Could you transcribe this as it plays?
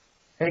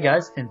Hey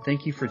guys, and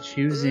thank you for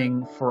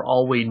choosing For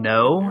All We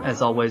Know.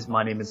 As always,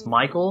 my name is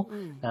Michael.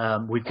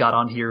 We've got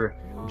on here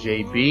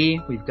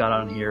JB, we've got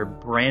on here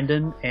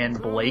Brandon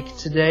and Blake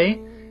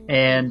today.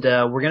 And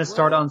we're going to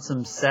start on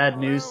some sad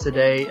news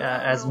today.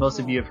 As most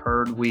of you have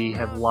heard, we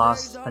have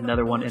lost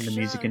another one in the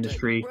music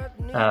industry.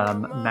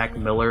 Mac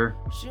Miller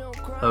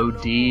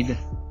OD'd.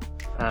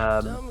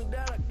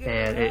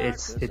 And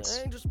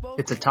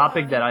it's a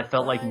topic that I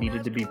felt like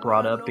needed to be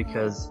brought up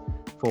because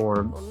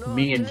for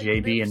me and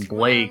JB and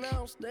Blake,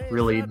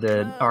 really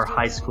our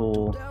high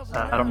school,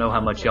 I don't know how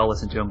much y'all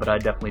listen to him, but I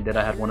definitely did.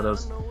 I had one of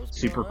those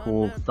super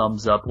cool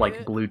thumbs up,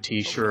 like blue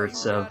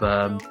t-shirts of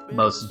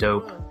Most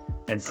Dope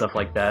and stuff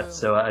like that.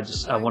 So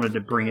I wanted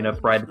to bring it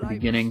up right at the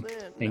beginning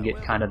and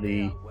get kind of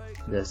the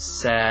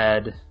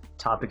sad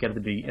topic out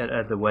of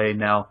the way.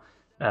 Now,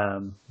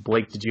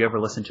 Blake, did you ever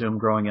listen to him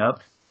growing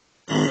up?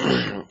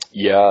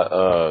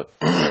 Yeah,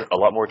 a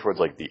lot more towards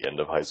like the end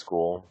of high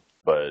school,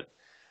 but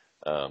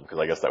because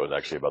I guess that was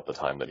actually about the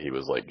time that he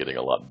was like getting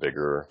a lot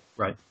bigger.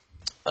 Right.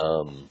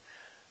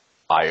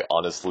 I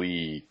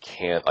honestly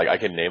can't, like, I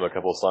can name a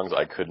couple of songs.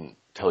 I couldn't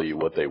tell you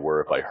what they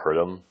were if I heard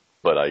them,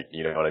 but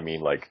you know what I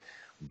mean? Like,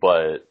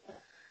 but,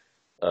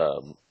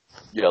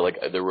 yeah, like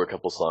there were a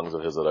couple songs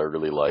of his that I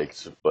really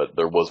liked, but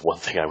there was one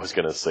thing I was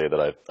going to say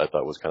that I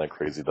thought was kind of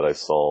crazy that I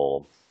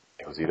saw.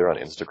 It was either on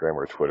Instagram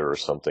or Twitter or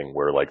something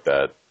where like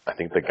that, I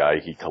think the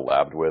guy he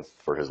collabed with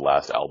for his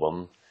last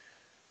album,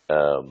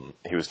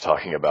 he was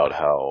talking about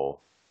how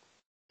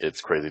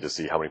it's crazy to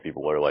see how many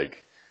people are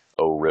like,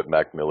 oh, rip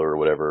Mac Miller or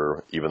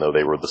whatever, even though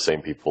they were the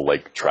same people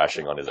like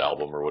trashing on his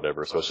album or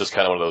whatever. So it's just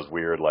kind of one of those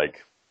weird,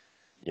 like,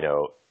 you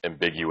know,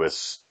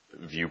 ambiguous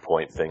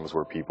viewpoint things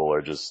where people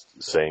are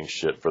just saying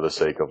shit for the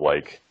sake of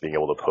like being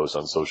able to post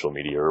on social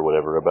media or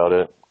whatever about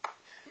it.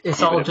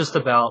 It's all just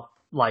about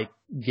like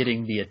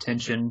getting the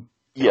attention.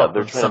 Yeah,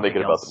 they're trying to make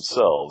it about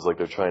themselves. Like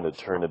they're trying to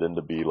turn it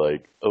into be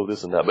like, oh,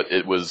 this and that. But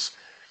it was,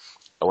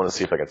 I want to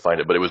see if I can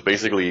find it, but it was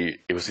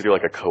either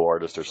like a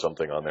co-artist or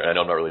something on there. I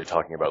know I'm not really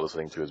talking about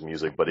listening to his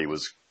music, but it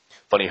was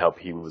funny how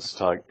he was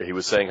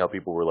saying how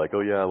people were like, oh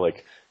yeah,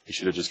 like he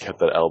should have just kept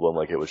that album,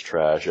 like it was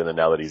trash. And then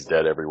now that he's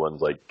dead,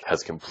 everyone's like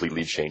has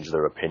completely changed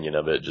their opinion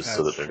of it just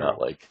so that they're not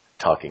like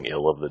talking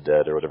ill of the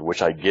dead or whatever,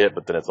 which I get,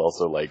 but then it's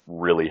also like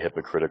really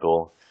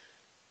hypocritical.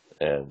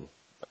 And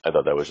I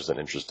thought that was just an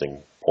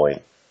interesting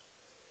point.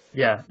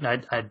 Yeah,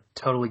 I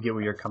totally get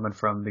where you're coming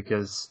from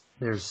because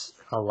there's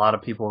a lot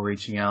of people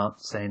reaching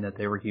out saying that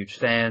they were huge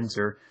fans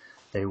or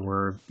they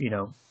were, you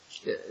know,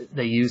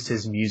 they used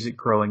his music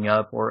growing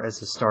up or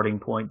as a starting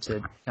point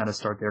to kind of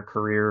start their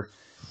career.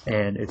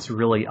 And it's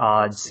really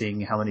odd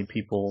seeing how many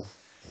people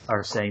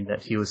are saying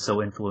that he was so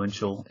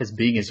influential as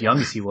being as young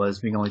as he was,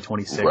 being only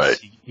 26. Right.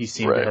 He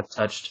seemed to have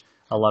touched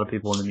a lot of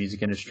people in the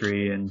music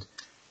industry, and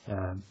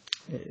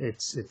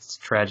it's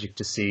tragic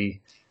to see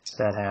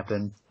that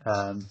happen.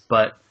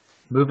 But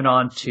moving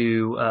on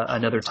to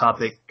another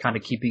topic, kind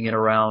of keeping it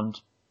around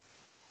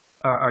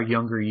our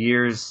younger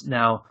years.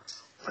 Now,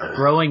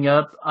 growing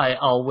up, I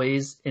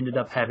always ended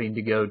up having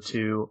to go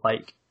to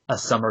like a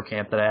summer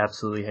camp that I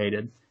absolutely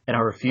hated, and I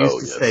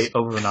refused to stay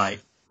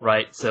overnight.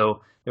 Right,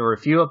 so there were a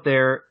few up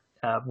there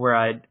where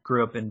I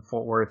grew up in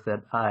Fort Worth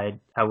that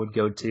I would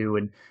go to,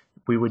 and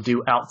we would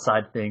do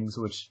outside things,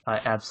 which I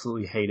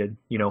absolutely hated.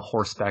 You know,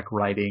 horseback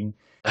riding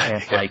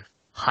and like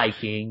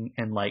hiking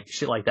and like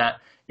shit like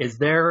that. Is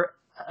there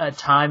a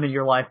time in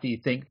your life that you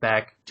think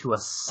back to a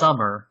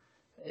summer,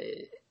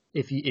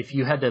 if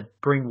you had to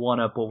bring one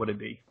up, what would it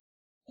be?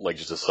 Like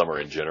just a summer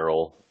in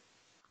general?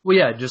 Well,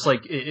 yeah, just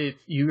like if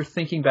you're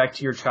thinking back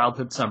to your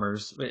childhood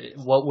summers,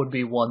 what would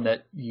be one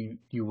that you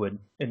would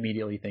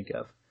immediately think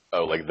of?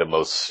 Oh, like the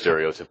most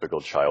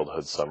stereotypical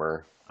childhood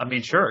summer? I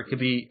mean, sure, it could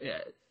be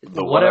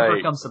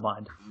whatever comes to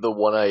mind. The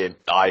one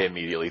I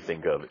immediately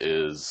think of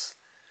is,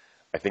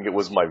 I think it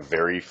was my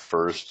very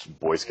first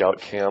Boy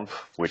Scout camp,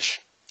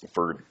 which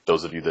for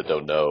those of you that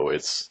don't know,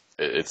 it's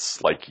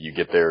like you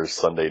get there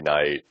Sunday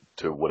night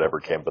to whatever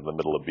camp in the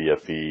middle of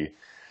BFE,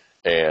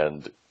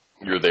 and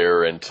you're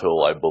there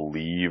until I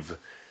believe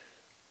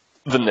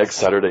the next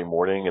Saturday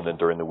morning, and then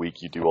during the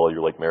week you do all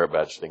your like merit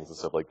badge things and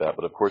stuff like that.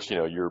 But of course, you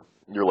know, you're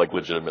like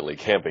legitimately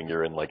camping.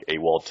 You're in like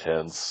AWOL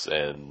tents,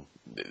 and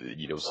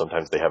you know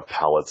sometimes they have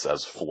pallets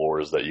as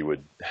floors that you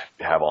would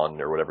have on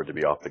or whatever to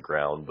be off the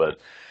ground. But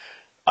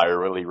I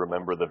really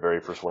remember the very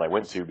first one I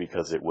went to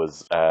because it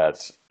was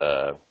at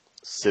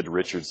Sid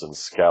Richardson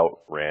Scout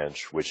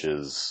Ranch, which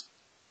is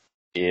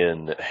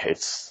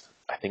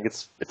I think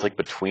it's like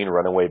between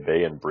Runaway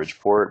Bay and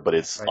Bridgeport, but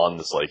it's on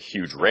this like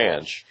huge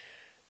ranch,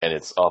 and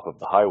it's off of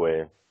the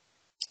highway.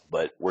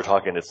 But we're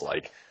talking it's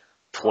like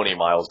 20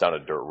 miles down a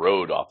dirt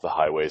road off the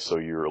highway, so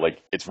you're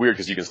like, it's weird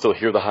because you can still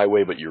hear the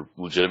highway, but you're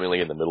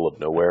legitimately in the middle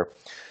of nowhere.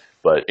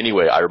 But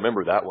anyway, I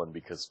remember that one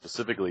because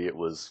specifically it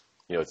was,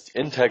 you know, it's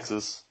in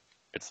Texas.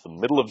 It's the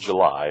middle of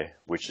July,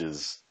 which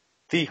is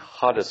the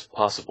hottest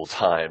possible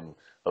time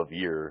of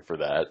year for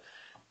that.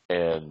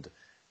 And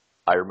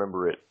I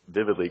remember it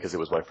vividly because it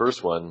was my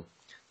first one,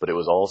 but it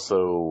was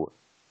also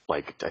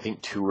like, I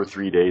think 2 or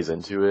 3 days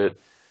into it,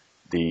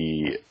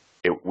 the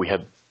we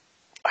had,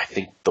 I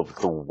think, the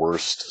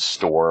worst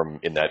storm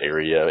in that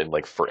area in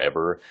like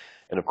forever.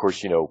 And of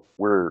course,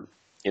 we're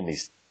in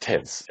these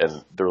tents,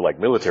 and they're like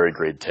military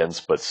grade tents,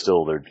 but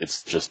still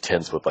it's just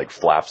tents with like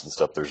flaps and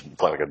stuff. There's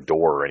not like a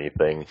door or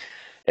anything.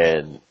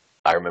 And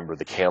I remember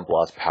the camp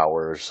lost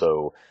power,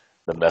 so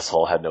the mess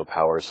hall had no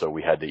power, so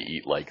we had to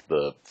eat like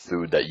the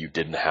food that you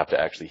didn't have to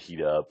actually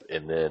heat up.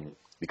 And then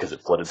because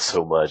it flooded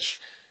so much,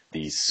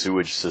 the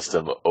sewage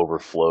system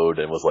overflowed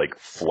and was like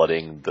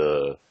flooding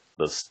the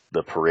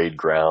parade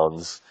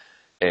grounds.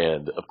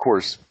 And of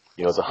course,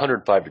 it's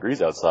 105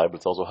 degrees outside, but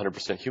it's also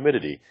 100%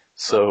 humidity.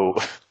 So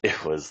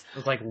it was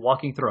like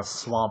walking through a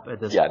swamp at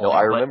this yeah, point. no,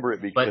 I remember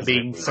it because but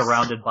being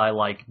surrounded by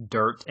like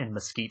dirt and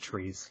mesquite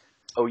trees.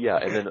 Oh yeah,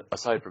 and then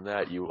aside from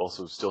that, you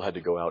also still had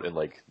to go out and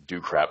like do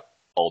crap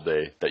all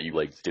day that you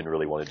like didn't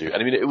really want to do.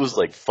 And I mean, it was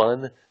like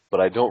fun, but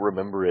I don't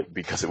remember it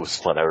because it was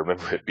fun. I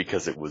remember it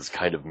because it was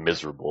kind of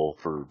miserable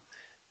for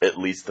at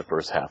least the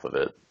first half of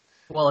it.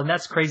 Well, and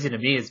that's crazy to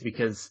me is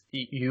because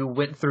you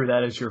went through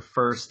that as your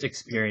first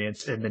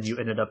experience, and then you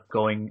ended up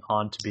going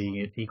on to being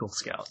an Eagle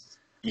Scout.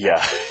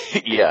 Yeah,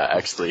 yeah,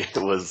 actually, it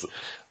was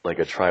like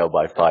a trial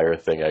by fire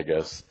thing, I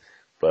guess.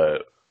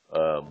 But,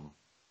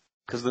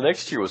 because the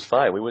next year was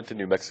fine. We went to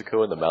New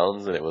Mexico in the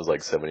mountains, and it was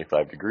like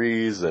 75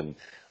 degrees, and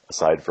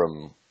aside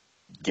from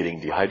getting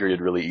dehydrated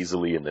really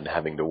easily and then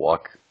having to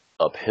walk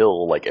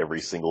uphill like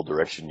every single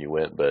direction you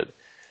went. But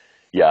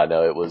yeah,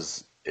 no, it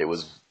was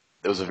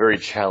a very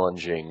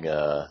challenging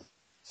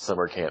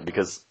summer camp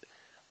because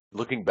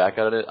looking back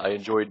on it, I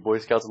enjoyed Boy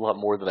Scouts a lot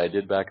more than I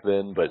did back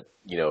then. But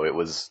it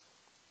was,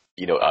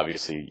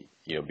 obviously,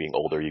 being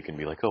older, you can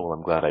be like, oh, well,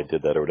 I'm glad I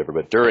did that or whatever.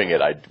 But during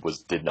it, I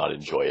did not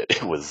enjoy it.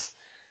 It was,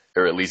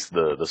 or at least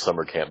the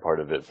summer camp part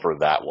of it for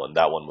that one.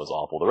 That one was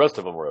awful. The rest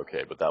of them were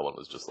okay, but that one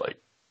was just like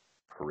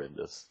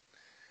horrendous.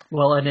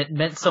 Well, and it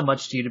meant so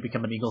much to you to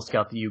become an Eagle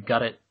Scout that you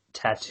got it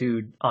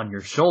tattooed on your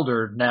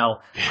shoulder.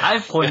 Now,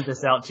 I've pointed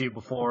this out to you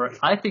before.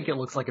 I think it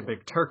looks like a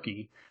big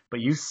turkey,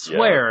 but you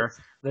swear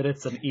that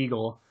it's an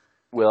eagle.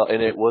 Well,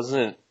 and it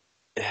wasn't.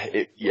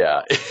 It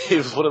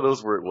was one of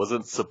those where it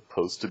wasn't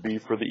supposed to be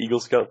for the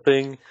Eagle Scout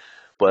thing,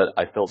 but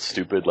I felt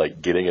stupid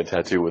like getting a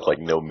tattoo with like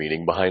no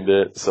meaning behind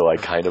it, so I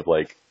kind of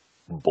like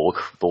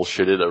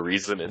bullshitted a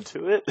reason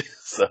into it.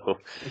 So,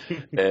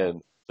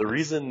 and the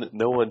reason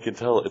no one can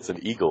tell it's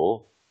an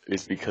eagle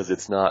is because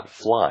it's not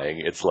flying.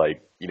 It's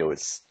like,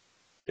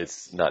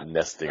 it's not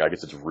nesting. I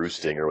guess it's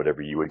roosting or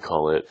whatever you would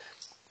call it.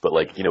 But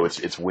like,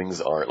 its wings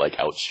aren't like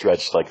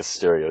outstretched like a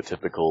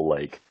stereotypical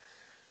like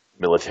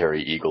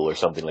military eagle or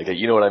something like that.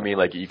 You know what I mean?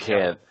 Like you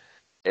can't.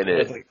 And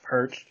it's like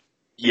perched.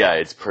 Yeah,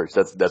 it's perched.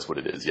 That's what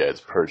it is. Yeah,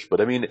 it's perched.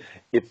 But I mean,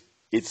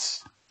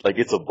 it's like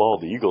it's a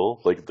bald eagle.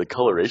 Like the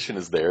coloration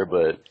is there,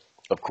 but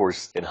of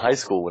course in high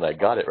school when I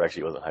got it, or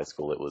actually it wasn't high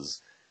school, it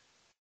was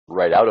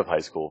right out of high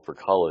school for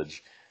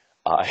college.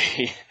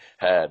 I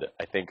had,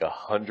 I think,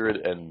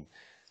 $150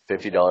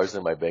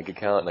 in my bank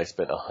account, and I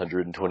spent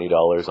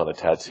 $120 on a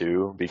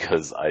tattoo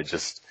because I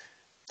just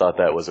thought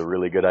that was a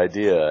really good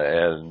idea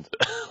and,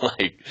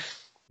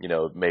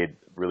 made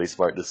really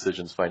smart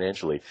decisions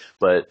financially.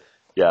 But,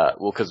 yeah,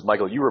 well, because,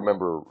 Michael, you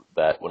remember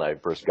that when I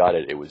first got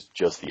it, it was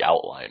just the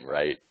outline,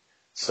 right?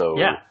 So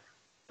yeah.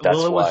 That's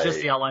well, it was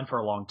just the outline for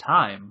a long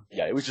time.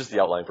 Yeah, it was just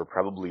the outline for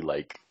probably,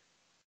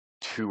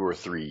 2 or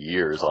 3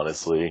 years,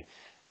 honestly.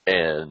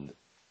 And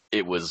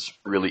it was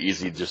really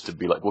easy just to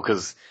be like, well,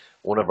 because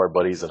one of our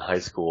buddies in high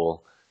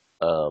school,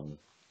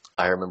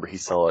 I remember he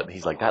saw it and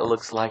he's like, that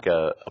looks like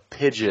a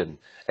pigeon,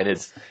 and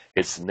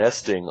it's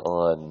nesting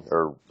on,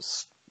 or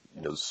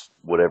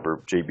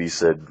whatever JB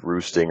said,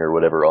 roosting or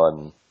whatever,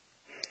 on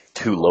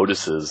 2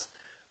 lotuses,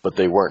 but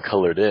they weren't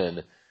colored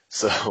in.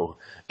 So,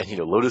 and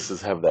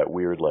lotuses have that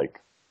weird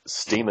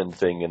stamen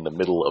thing in the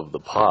middle of the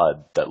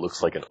pod that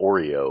looks like an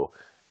Oreo,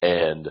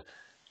 and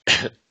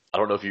I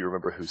don't know if you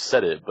remember who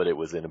said it, but it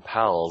was in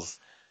Pals,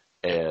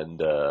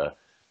 and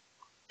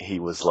he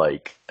was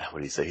like, what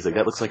did he say? He's like,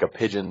 that looks like a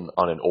pigeon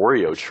on an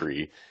Oreo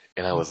tree.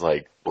 And I was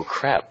like, well,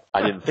 crap,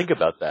 I didn't think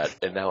about that,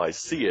 and now I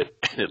see it,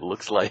 and it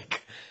looks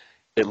like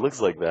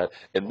that.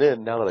 And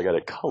then, now that I got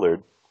it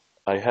colored,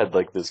 I had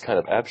this kind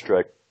of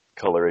abstract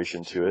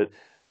coloration to it,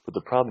 but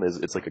the problem is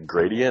it's like a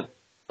gradient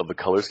of the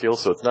color scale,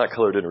 so it's not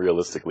colored in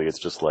realistically. It's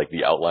just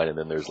the outline, and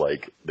then there's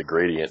the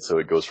gradient, so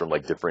it goes from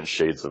different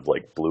shades of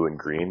blue and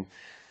green.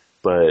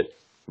 But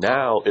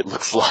now it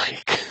looks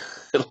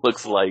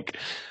like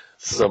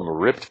some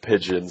ripped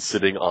pigeon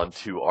sitting on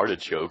 2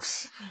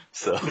 artichokes.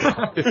 So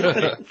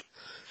hey,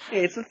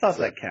 it's the thought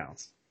that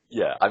counts.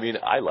 Yeah, I mean,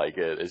 I like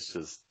it. It's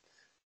just,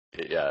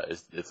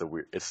 it's a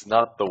weird. It's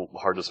not the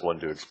hardest one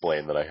to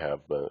explain that I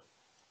have, but.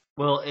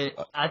 Well,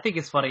 I think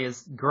it's funny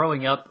is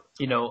growing up,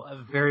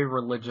 very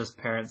religious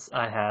parents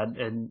I had,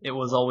 and it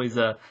was always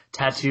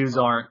tattoos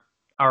aren't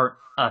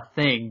a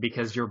thing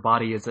because your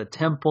body is a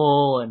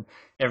temple and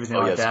everything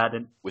like that.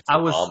 And with the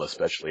mom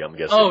especially, I'm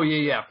guessing. Oh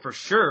yeah, for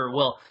sure.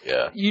 Well,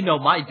 yeah.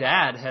 My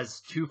dad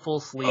has 2 full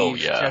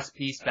sleeves, chest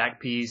piece,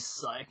 back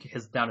piece,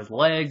 down his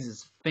legs,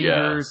 his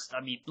fingers. Yeah.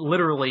 I mean,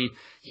 literally,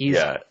 he's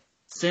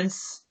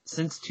since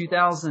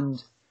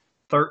 2000.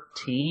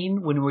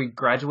 13 when we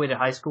graduated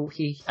high school.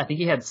 I think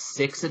he had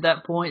 6 at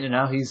that point, and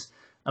now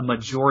a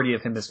majority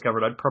of him is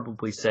covered. I'd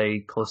probably say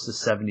close to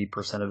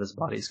 70% of his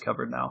body is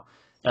covered now.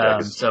 Yeah,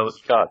 so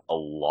he got a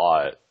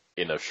lot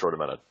in a short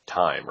amount of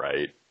time,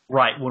 right?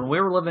 Right. When we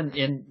were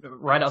living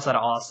right outside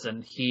of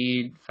Austin,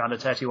 he found a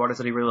tattoo artist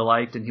that he really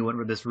liked, and he went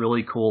with this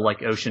really cool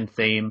like ocean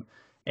theme.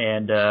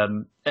 And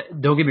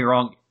don't get me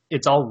wrong,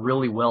 it's all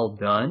really well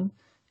done.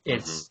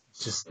 It's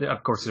just,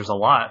 of course, there's a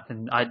lot,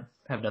 and I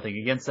have nothing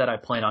against that. I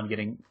plan on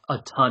getting a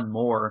ton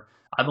more.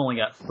 I've only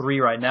got 3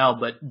 right now,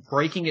 but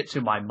breaking it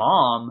to my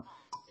mom,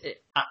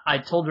 I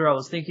told her I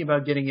was thinking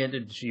about getting it,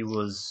 and she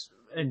was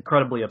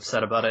incredibly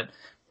upset about it.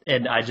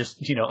 And I just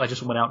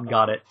went out and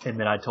got it. And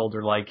then I told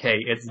her, like, hey,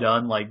 it's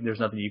done. Like, there's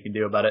nothing you can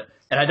do about it.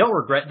 And I don't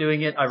regret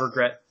doing it. I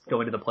regret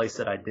going to the place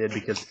that I did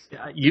because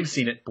you've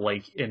seen it,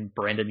 Blake and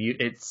Brandon.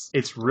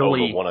 It's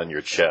really. The one on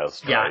your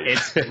chest. Yeah, right?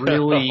 it's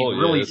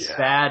really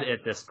bad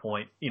at this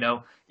point.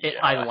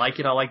 I like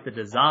it. I like the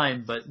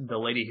design, but the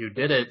lady who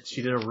did it,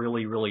 she did a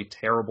really, really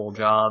terrible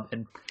job.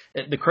 And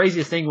the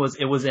craziest thing was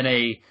it was in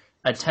a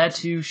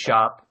tattoo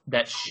shop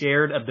that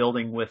shared a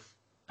building with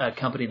a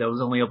company that was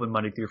only open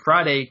Monday through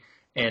Friday.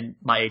 And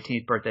my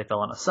 18th birthday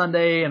fell on a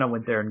Sunday, and I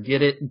went there and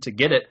get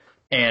it,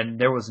 and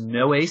there was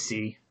no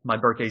AC. My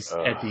birthday's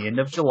at the end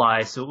of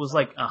July, so it was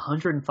like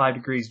 105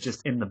 degrees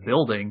just in the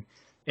building,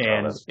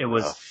 and it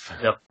was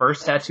the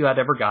first tattoo I'd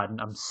ever gotten.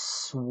 I'm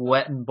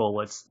sweating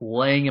bullets,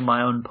 laying in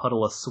my own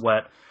puddle of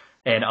sweat,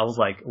 and I was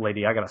like,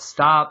 lady, I gotta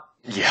stop.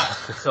 Yeah.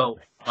 So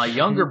my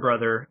younger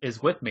brother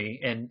is with me,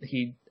 and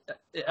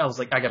I was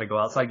like, I gotta go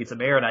outside, get some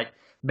air, and I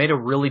made a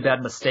really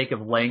bad mistake of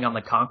laying on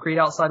the concrete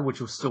outside,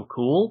 which was still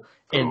cool.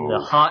 In the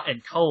hot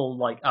and cold,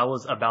 like I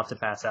was about to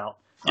pass out.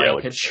 Yeah,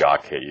 like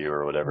shock hit you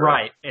or whatever.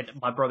 Right. And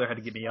my brother had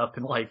to get me up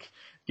and like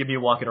get me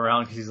walking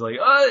around because he's like,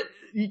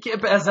 you can't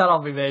pass out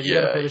on me, man. You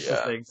gotta finish this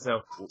thing.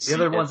 So the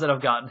other ones that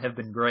I've gotten have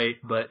been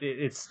great, but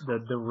it's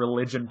the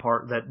religion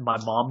part that my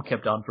mom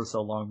kept on for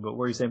so long. But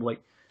what are you saying,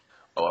 Blake?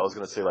 Oh, I was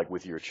going to say, like,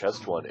 with your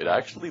chest one, it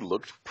actually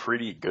looked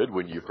pretty good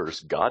when you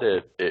first got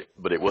it,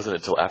 but it wasn't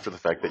until after the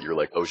fact that you're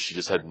like, oh, she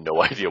just had no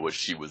idea what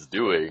she was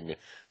doing,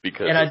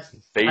 because I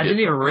didn't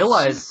even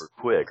realize super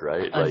quick,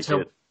 right?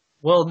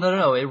 Well,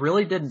 no, it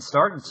really didn't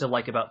start until,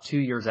 like, about 2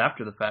 years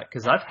after the fact,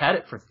 because I've had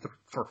it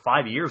for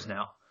 5 years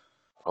now.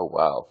 Oh,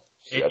 wow.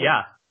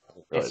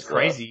 It's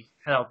crazy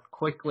how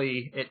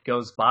quickly it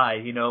goes by.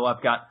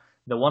 I've got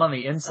the one on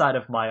the inside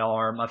of my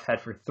arm I've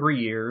had for 3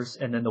 years,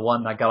 and then the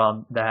one I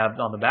have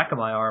on the back of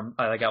my arm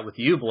I got with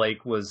you,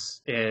 Blake,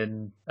 was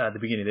in the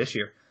beginning of this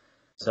year.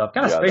 So I've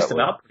kind of spaced them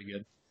out pretty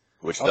good.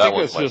 That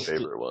was my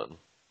favorite one.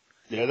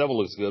 Yeah, that one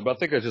looks good. But I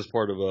think that's just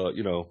part of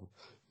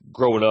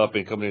growing up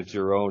and coming into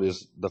your own.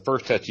 Is the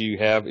first tattoo you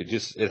have,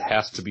 it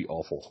has to be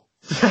awful.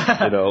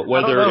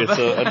 Whether it's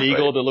an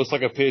eagle that looks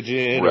like a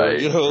pigeon, or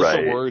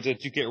some words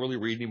that you can't really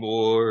read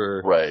anymore,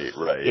 or right.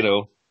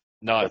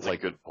 Not That's a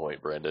good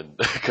point, Brandon.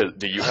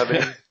 Do you have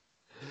any?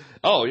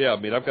 Oh yeah, I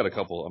mean I've got a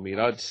couple. I mean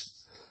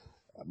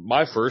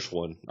my first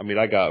one. I mean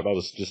I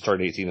was just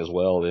turned 18 as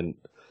well, and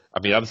I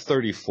mean I'm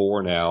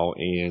 34 now,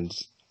 and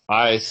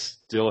I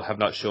still have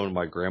not shown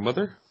my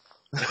grandmother.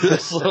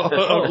 So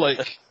I'm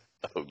like,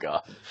 oh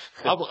god.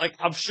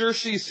 I'm sure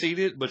she's seen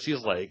it, but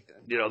she's like,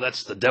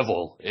 that's the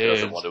devil. She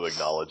doesn't want to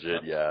acknowledge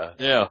it. Yeah.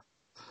 Yeah.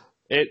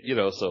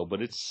 But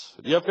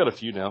I've got a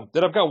few now.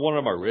 Then I've got one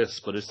on my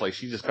wrist, but it's like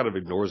she just kind of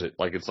ignores it,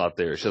 like it's not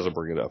there. She doesn't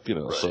bring it up,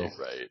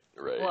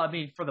 Right. Well, I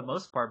mean, for the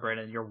most part,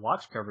 Brandon, your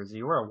watch covers you.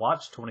 You wear a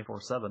watch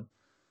 24/7.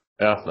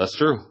 Yeah, that's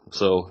true.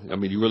 So, I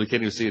mean, you really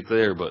can't even see it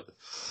there, but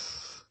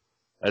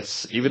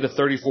that's, even at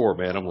 34,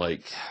 man, I'm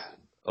like,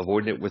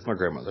 avoiding it with my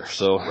grandmother,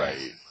 so.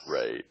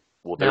 Right.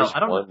 Well,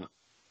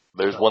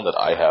 there's one that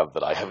I have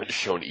that I haven't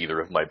shown either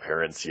of my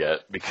parents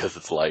yet, because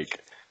it's like,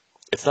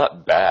 it's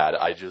not bad,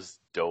 I just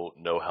don't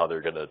know how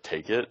they're gonna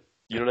take it.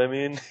 You know what I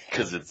mean?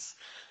 Because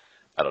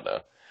I don't know.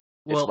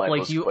 Well,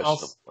 like you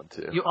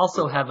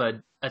also have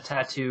a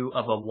tattoo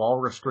of a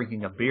walrus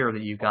drinking a beer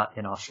that you got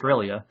in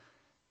Australia.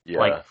 Yeah.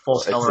 Like full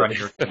color on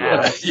your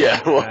calf.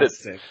 Yeah. Well,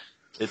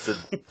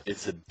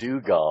 it's a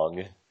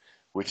dugong,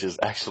 which is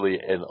actually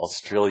an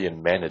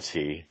Australian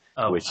manatee.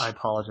 Oh, I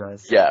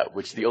apologize. Yeah,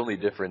 which the only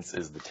difference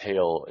is the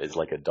tail is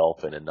like a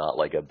dolphin and not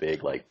like a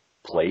big like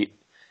plate.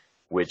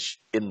 Which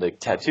in the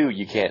tattoo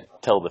you can't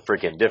tell the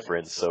freaking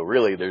difference, so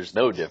really there's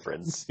no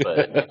difference.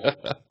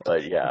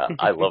 But yeah,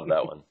 I love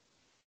that one.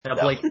 Now,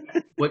 Blake,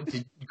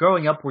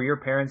 growing up, were your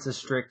parents as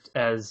strict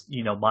as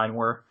mine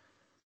were?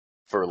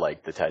 For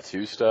like the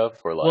tattoo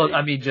stuff, or like? Well,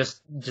 I mean, just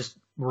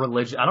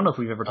religion. I don't know if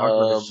we've ever talked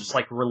about this. Just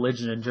like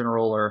religion in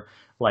general, or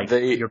like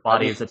your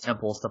body is a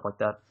temple, stuff like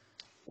that.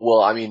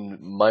 Well, I mean,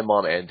 my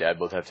mom and dad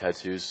both have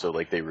tattoos, so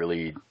like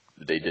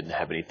they didn't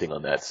have anything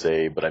on that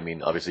say, but I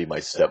mean, obviously my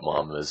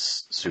stepmom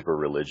is super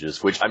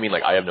religious, which I mean,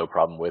 like I have no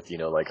problem with,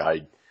 like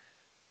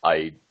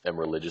I am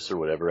religious or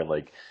whatever, and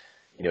like,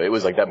 it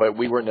was like that, but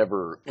we were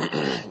never,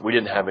 we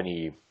didn't have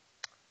any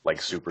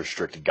like super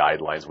strict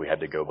guidelines we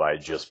had to go by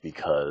just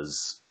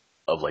because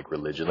of like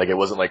religion. Like it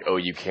wasn't like, oh,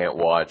 you can't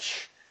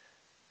watch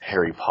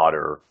Harry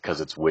Potter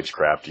because it's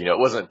witchcraft. You know, it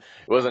wasn't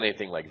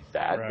anything like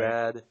that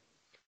bad,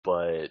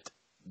 but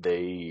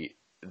they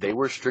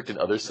were strict in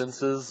other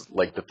senses,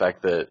 like the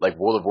fact that, like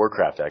World of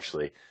Warcraft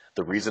actually,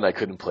 the reason I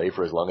couldn't play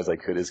for as long as I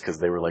could is because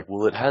they were like,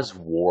 well, it has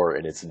war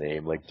in its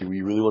name. Like, do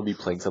we really want to be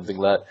playing something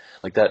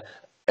like that?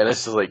 And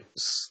it's just like,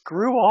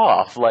 screw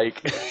off.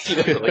 Like, you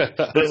know, like,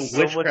 there's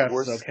so much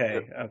worse.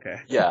 Okay.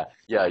 Yeah,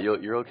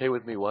 you're okay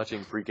with me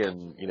watching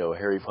freaking, you know,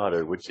 Harry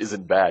Potter, which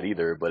isn't bad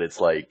either, but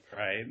it's like,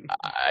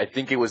 I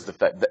think it was the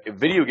fact that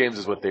video games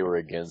is what they were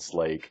against,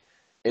 like,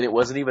 and it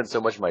wasn't even so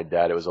much my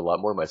dad, it was a lot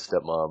more my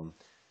stepmom,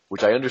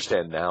 which I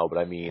understand now, but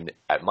I mean,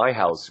 at my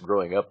house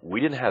growing up,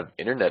 we didn't have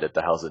internet at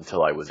the house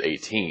until I was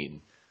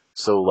 18.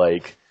 So,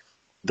 like,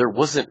 there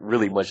wasn't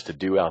really much to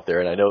do out there,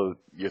 and I know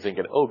you're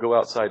thinking, oh, go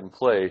outside and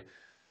play,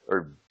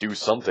 or do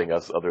something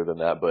else other than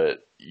that,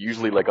 but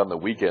usually, like, on the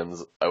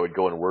weekends, I would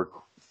go and work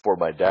for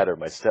my dad or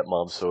my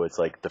stepmom, so it's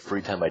like the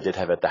free time I did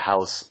have at the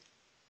house,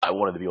 I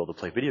wanted to be able to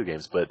play video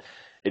games, but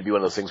it'd be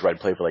one of those things where I'd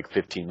play for like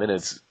 15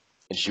 minutes,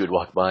 and she would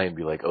walk by and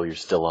be like, oh, you're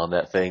still on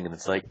that thing, and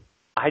it's like,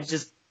 I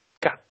just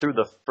got through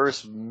the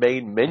first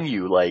main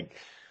menu, like,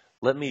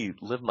 let me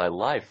live my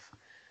life.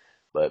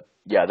 But,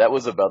 yeah, that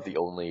was about the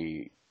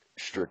only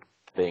strict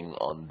thing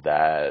on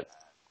that.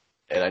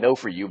 And I know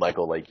for you,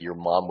 Michael, like, your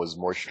mom was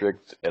more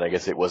strict, and I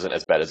guess it wasn't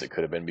as bad as it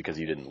could have been because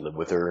you didn't live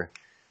with her,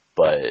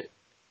 but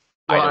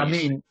well, I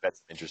mean,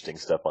 that's interesting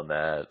stuff on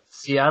that.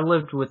 See, I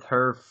lived with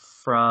her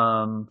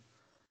from,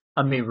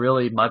 I mean,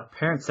 really, my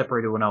parents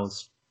separated when I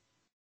was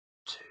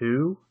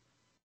 2,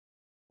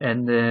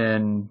 and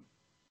then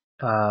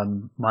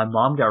my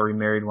mom got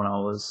remarried when I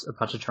was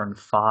about to turn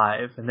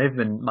 5,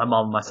 and my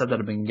mom and my stepdad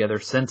have been together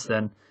since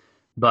then,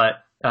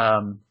 but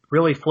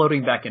really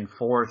floating back and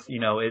forth, you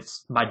know,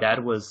 my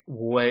dad was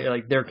way,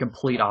 like, they're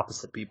complete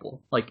opposite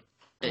people. Like,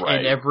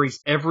 in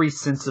every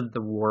sense of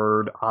the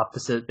word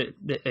opposite,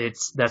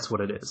 that's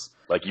what it is.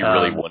 Like, you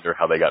really wonder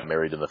how they got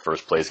married in the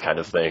first place kind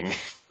of thing.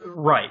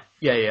 Right.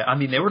 Yeah. I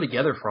mean, they were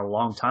together for a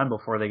long time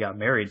before they got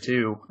married,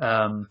 too.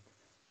 I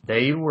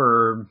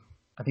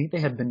think they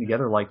had been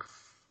together like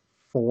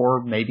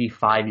 4, maybe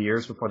 5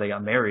 years before they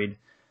got married,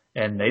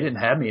 and they didn't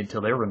have me until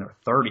they were in their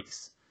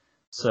 30s.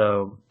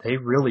 So they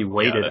really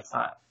waited.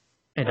 My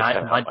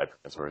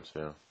parents were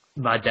too.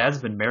 My dad's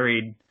been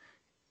married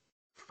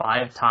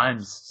 5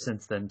 times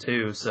since then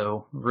too,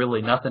 so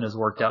really nothing has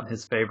worked out in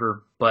his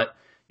favor. But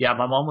yeah,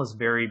 my mom was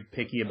very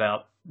picky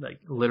about, like,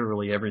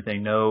 literally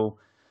everything. No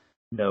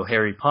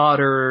Harry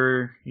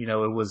Potter. You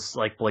know, it was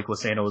like Blake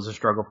was saying, it was a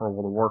struggle for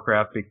World of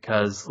Warcraft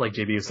because, like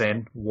JB was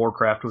saying,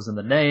 Warcraft was in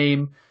the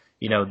name.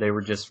 You know, they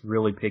were just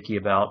really picky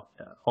about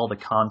all the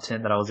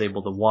content that I was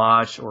able to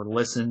watch or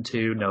listen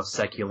to. No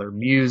secular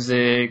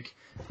music,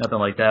 nothing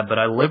like that. But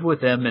I lived with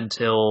them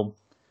until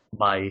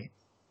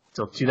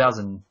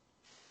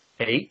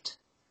 2008,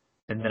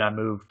 and then I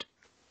moved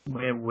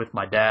with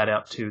my dad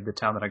out to the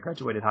town that I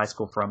graduated high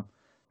school from,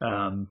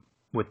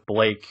 with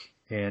Blake.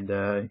 And,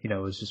 you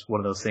know, it was just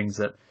one of those things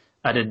that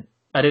I didn't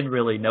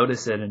really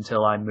notice it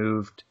until I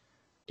moved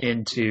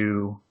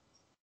into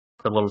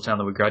the little town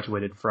that we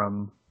graduated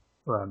from,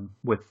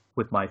 with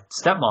my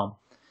stepmom.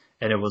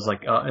 And it was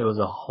like, it was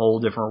a whole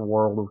different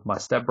world with my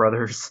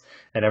stepbrothers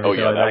and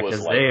everything like that,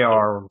 because they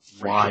are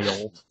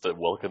wild. The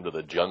welcome to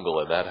the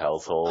jungle in that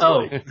household.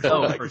 Oh,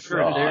 for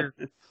sure.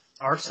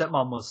 Our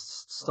stepmom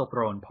was still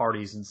throwing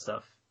parties and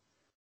stuff.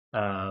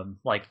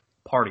 Like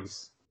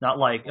parties. Not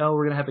like, oh,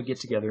 we're going to have a get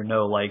together.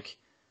 No, like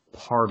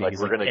parties. Like,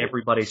 we're gonna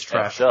everybody's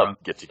trash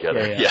drunk. Get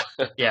together. Yeah.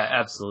 Yeah,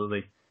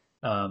 absolutely.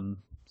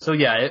 So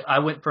yeah, I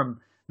went from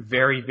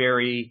very,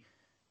 very,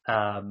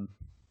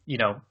 you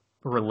know,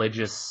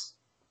 religious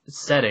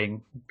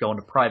setting, going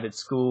to private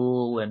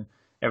school and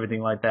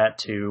everything like that,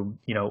 to,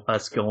 you know,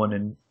 us going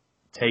and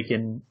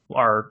taking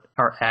our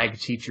ag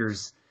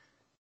teacher's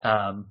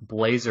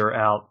blazer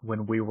out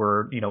when we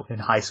were, you know, in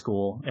high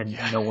school, and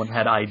no one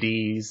had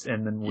IDs,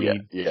 and then we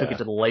took it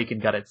to the lake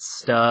and got it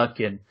stuck,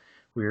 and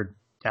we were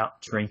out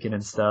drinking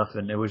and stuff,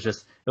 and it was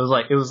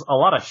a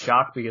lot of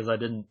shock because I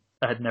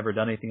had never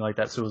done anything like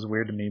that, so it was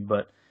weird to me.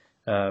 But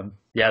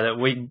that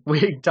we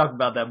can talk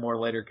about that more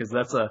later, because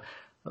that's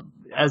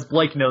as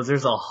Blake knows,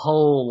 there's a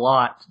whole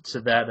lot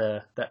to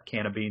that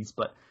can of beans.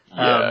 But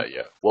yeah.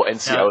 Well, and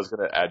see, I was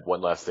going to add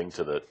one last thing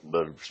to the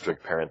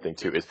strict parent thing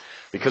too, is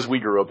because we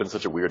grew up in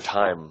such a weird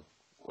time,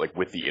 like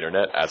with the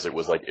internet as it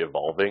was like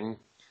evolving,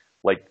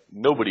 like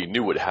nobody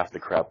knew what half the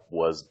crap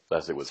was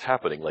as it was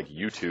happening, like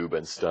YouTube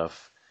and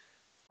stuff.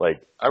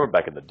 Like, I remember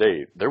back in the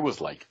day, there was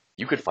like,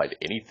 you could find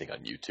anything on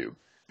YouTube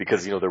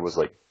because, you know, there was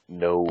like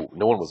no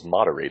one was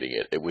moderating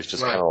it. It was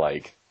just kind of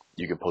like,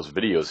 you can post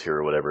videos here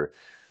or whatever.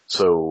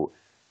 So,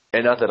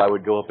 and not that I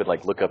would go up and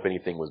like look up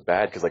anything was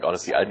bad, because like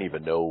honestly, I didn't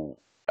even know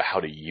how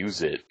to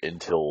use it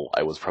until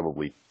I was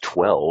probably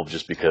 12,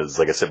 just because,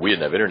 like I said, we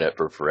didn't have internet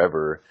for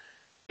forever,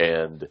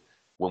 and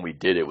when we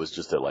did, it was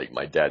just at like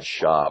my dad's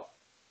shop,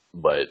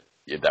 but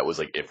that was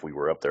like if we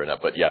were up there or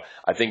not. But yeah,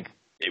 I think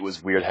it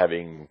was weird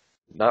having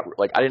I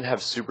didn't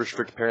have super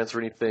strict parents or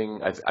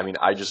anything. I mean,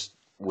 I just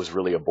was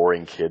really a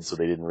boring kid, so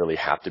they didn't really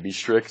have to be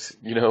strict,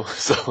 you know?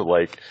 So,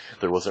 like,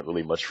 there wasn't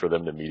really much for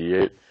them to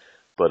mediate.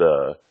 But,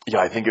 yeah,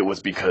 I think it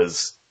was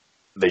because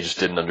they just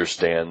didn't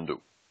understand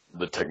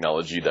the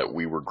technology that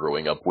we were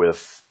growing up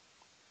with.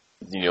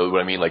 You know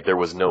what I mean? Like, there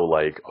was no,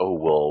 like, oh,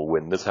 well,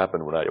 when this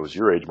happened when I was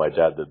your age, my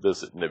dad did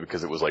this.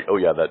 Because it was like, oh,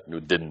 yeah,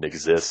 that didn't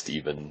exist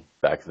even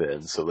back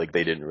then. So, like,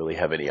 they didn't really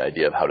have any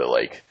idea of how to,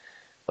 like,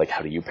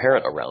 how do you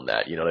parent around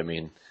that? You know what I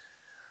mean?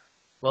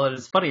 Well,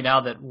 it's funny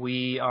now that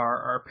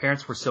our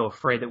parents were so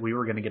afraid that we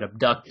were going to get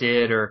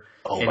abducted or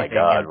Oh, anything. my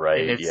God, And right,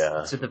 it's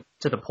yeah.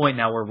 to the point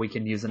now where we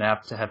can use an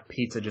app to have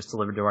pizza just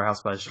delivered to our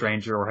house by a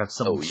stranger, or have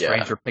some Oh, yeah.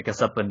 stranger pick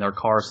us up in their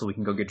car so we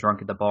can go get drunk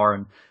at the bar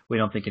and we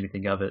don't think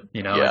anything of it.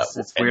 You know, Yeah, it's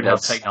and weird how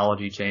that's-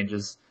 technology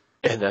changes.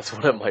 And that's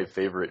one of my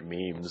favorite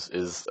memes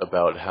is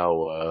about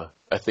how,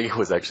 I think it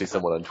was actually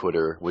someone on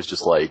Twitter was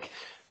just like,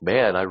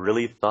 man, I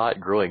really thought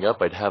growing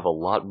up I'd have a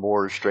lot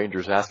more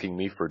strangers asking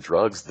me for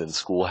drugs than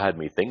school had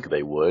me think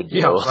they would.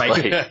 You Yeah, know?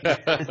 right.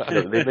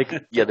 Like,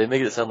 you know, they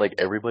make it sound like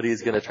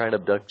everybody's gonna try and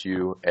abduct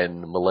you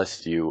and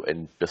molest you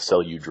and just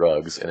sell you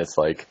drugs, and it's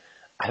like,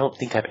 I don't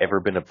think I've ever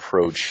been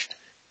approached,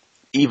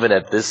 even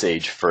at this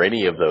age, for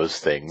any of those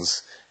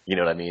things. You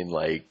know what I mean?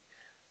 Like,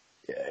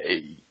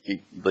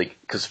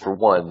 because for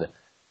one,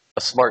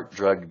 a smart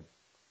drug,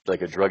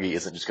 like a druggie,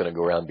 isn't just gonna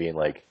go around being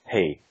like,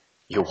 hey,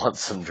 you want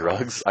some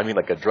drugs? I mean,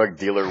 like a drug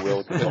dealer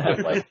will, because they'll have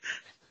like,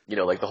 you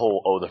know, like the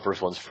whole, oh, the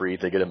first one's free,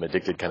 they get them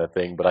addicted kind of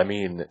thing. But I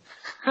mean,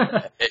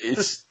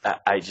 it's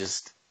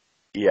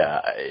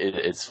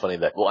funny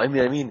that, well, I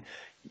mean,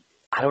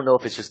 I don't know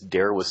if it's just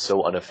Dare was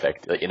so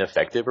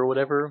ineffective or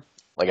whatever.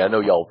 Like, I know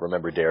y'all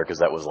remember Dare because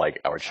that was like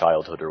our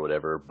childhood or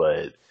whatever,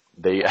 but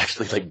they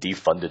actually like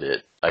defunded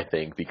it, I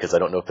think, because I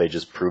don't know if they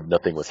just proved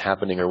nothing was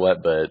happening or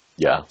what, but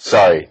yeah.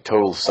 Sorry,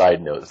 total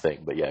side note thing,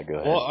 but yeah, go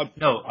ahead. Well,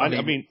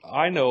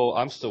 I know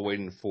I'm still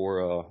waiting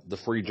for the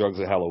free drugs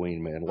at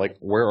Halloween, man. Like,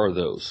 where are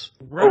those?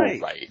 Right.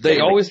 Oh, right. They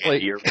Like always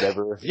candy like or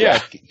whatever. Yeah,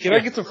 can I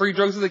get some free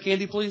drugs in the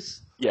candy,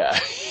 please? Yeah,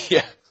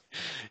 yeah,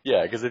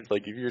 yeah. Because if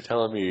you're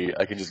telling me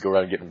I can just go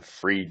around getting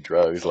free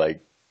drugs,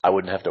 like I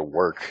wouldn't have to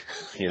work,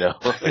 you know.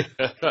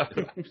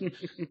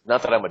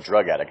 Not that I'm a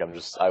drug addict.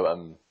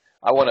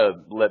 I want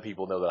to let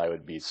people know that I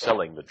would be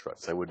selling the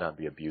drugs. I would not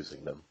be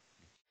abusing them.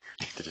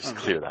 To just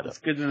clear that up. It's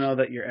good to know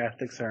that your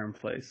ethics are in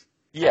place.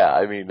 Yeah,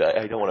 I mean,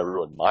 I don't want to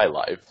ruin my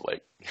life.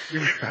 Like,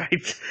 You're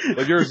right.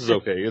 But yours is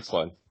okay. It's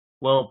fine.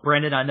 Well,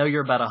 Brandon, I know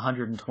you're about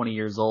 120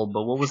 years old,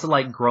 but what was it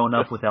like growing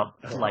up without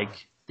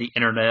like the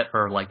internet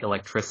or like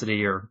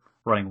electricity or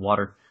running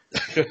water?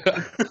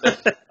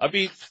 I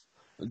mean,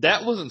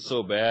 that wasn't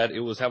so bad. It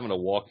was having to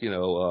walk,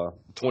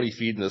 20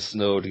 feet in the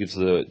snow to get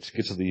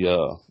to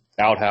the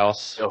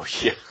outhouse. oh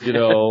yeah,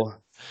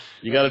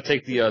 You got to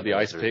take the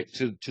ice pick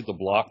to the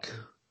block.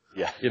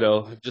 yeah.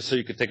 Just so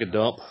you could take a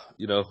dump.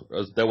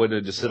 That way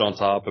to just sit on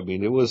top. I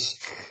mean, it was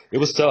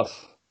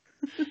tough.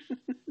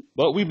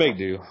 But we make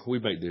do.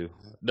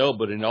 No,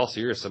 but in all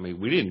seriousness, I mean,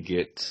 we didn't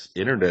get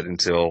internet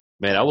until,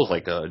 man, I was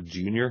like a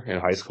junior in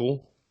high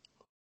school.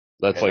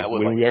 That's And like that was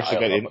when like we actually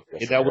got dial-up, I in.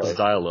 guess, That was right?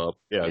 dial-up.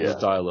 Yeah, it was Yeah.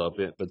 dial-up.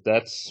 But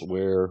that's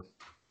where,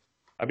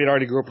 I mean, I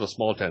already grew up in a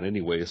small town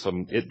anyway, so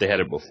they had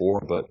it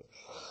before. But,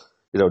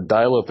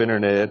 dial-up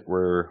internet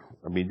where,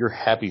 I mean, you're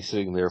happy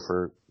sitting there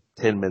for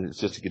 10 minutes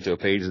just to get to a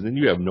page, and then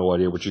you have no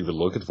idea what you're even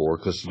looking for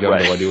because you have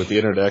Right. no idea what the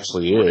internet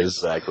actually is.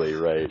 Exactly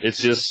right.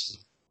 It's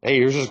just, hey,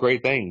 here's this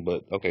great thing.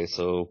 But, okay,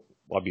 so,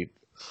 I mean,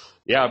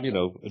 yeah, I'm,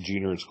 a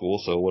junior in school,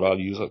 so what I'll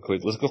use,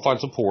 let's go find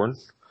some porn.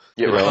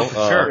 Yeah, you know, right.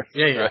 Sure.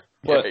 Yeah.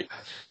 But Right.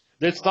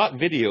 it's not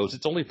videos,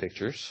 it's only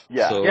pictures.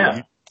 Yeah. So,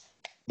 Yeah.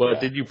 But Yeah.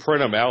 then you print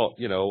them out,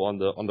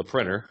 on the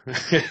printer.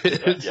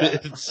 Yeah.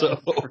 So,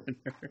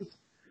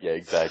 Yeah,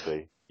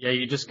 exactly. Yeah,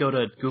 you just go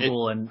to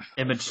Google and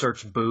image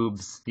search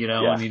boobs,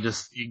 Yeah. and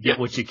you get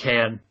what you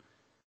can.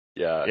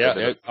 Yeah. yeah, and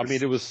then I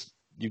mean,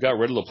 you got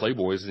rid of the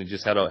Playboys and you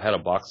just had a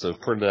box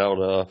of printed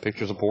out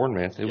pictures of porn,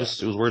 man. It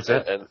was where it's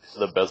at. And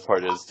the best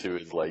part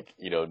is like,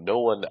 no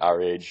one our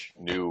age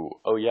knew,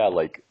 oh yeah,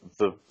 like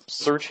the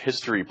search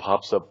history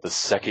pops up the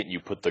second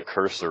you put the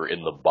cursor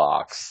in the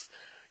box.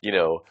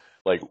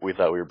 Like we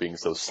thought we were being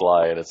so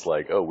sly, and it's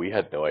like, oh, we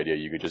had no idea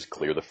you could just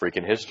clear the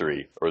freaking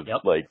history or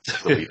Yep. like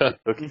delete the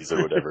cookies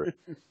or whatever.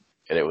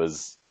 And it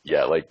was,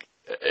 yeah, like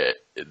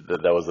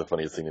that was the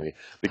funniest thing to me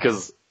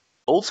because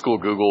old school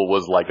Google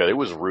was like it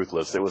was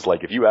ruthless. It was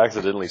like if you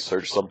accidentally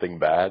search something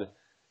bad.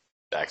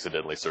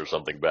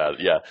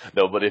 Yeah,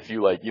 no, but if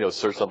you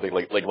search something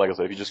like I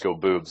said, if you just go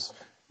boobs,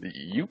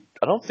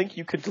 I don't think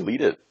you could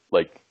delete it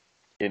like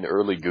in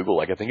early Google.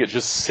 Like I think it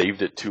just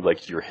saved it to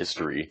like your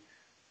history.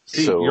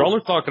 See, So you're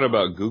only talking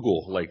about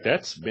Google. Like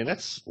that's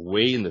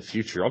way in the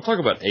future. I'm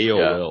talking about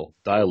AOL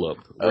dial-up,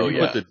 where Oh, you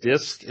yeah. put the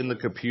disk in the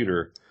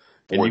computer,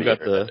 and Or you the got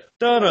the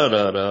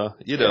da-da-da-da,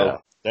 Yeah.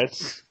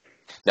 That's,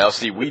 now,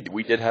 see, we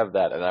did have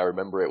that, and I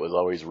remember it was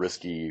always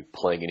risky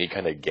playing any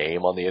kind of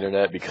game on the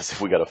internet because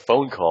if we got a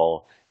phone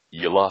call,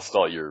 you lost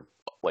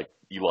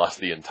you lost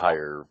the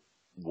entire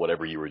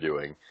whatever you were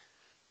doing.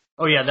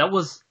 Oh yeah,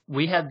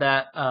 we had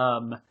that,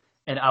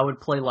 and and I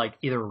would play like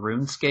either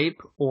RuneScape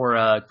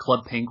or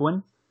Club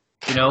Penguin.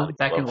 You know,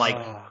 back in like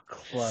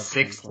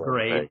sixth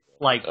grade,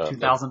 like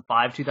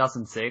 2005,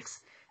 2006.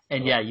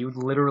 And yeah, you would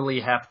literally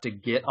have to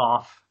get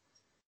off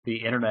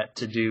the internet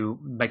to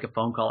make a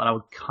phone call, and I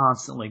would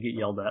constantly get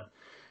yelled at.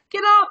 Get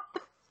off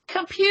the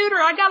computer!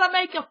 I gotta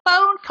make a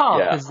phone call!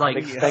 Because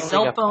like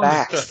cell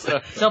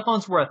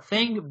phones were a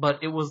thing,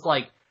 but it was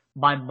like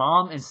my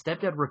mom and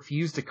stepdad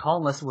refused to call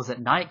unless it was at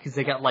night because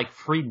they got like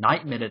free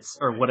night minutes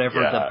or whatever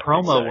the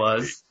promo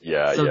was.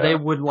 Yeah, so they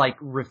would like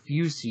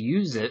refuse to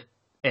use it,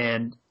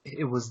 and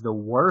it was the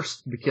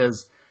worst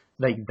because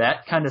like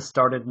that kind of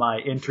started my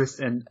interest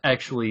in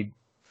actually,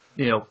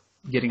 you know,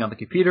 getting on the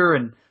computer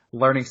and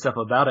learning stuff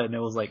about it. And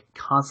it was like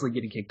constantly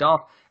getting kicked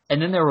off.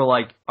 And then they were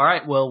like, all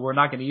right, well, we're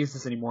not going to use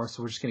this anymore,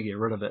 so we're just going to get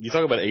rid of it. You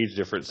talk about age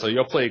difference. So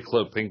y'all played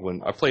Club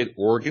Penguin. I played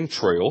Oregon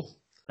Trail.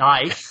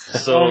 Nice.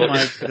 So, oh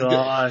my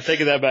gosh.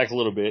 Taking that back a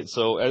little bit.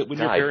 So when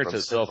your parents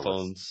had cell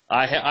phones,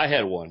 I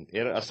had one.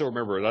 And I still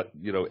remember that,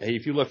 you know, hey,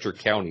 if you left your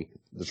county,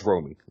 that's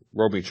roaming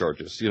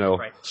charges, you know.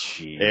 Right.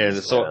 Jeez,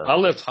 and so I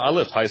left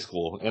high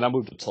school and I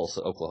moved to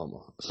Tulsa,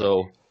 Oklahoma.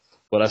 So,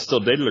 but I still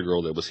dated a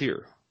girl that was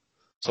here.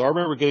 So I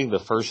remember getting the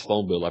first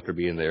phone bill after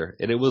being there,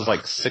 and it was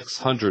like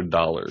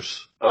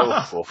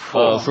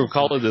 $600 from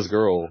calling this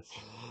girl.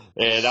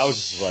 And I was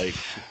just like,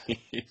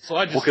 so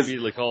I just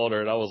immediately called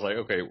her, and I was like,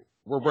 okay,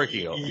 we're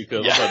breaking up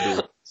because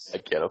I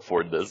can't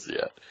afford this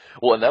yet.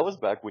 Well, and that was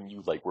back when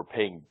you like were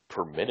paying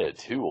per minute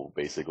too,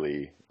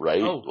 basically,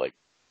 right? Oh, like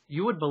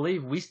you would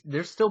believe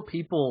there's still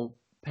people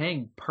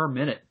paying per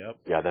minute. Yep.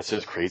 Yeah, that's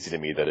just crazy to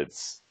me that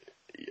it's.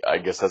 I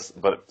guess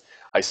but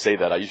I say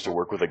that I used to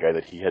work with a guy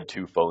that he had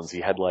two phones. He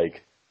had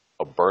like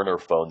a burner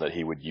phone that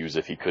he would use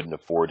if he couldn't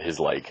afford his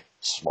like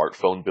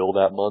smartphone bill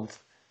that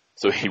month.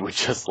 So he would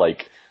just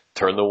like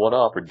turn the one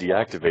off or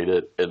deactivate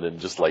it and then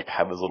just like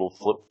have his little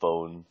flip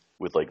phone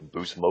with like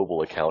Boost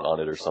Mobile account on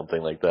it or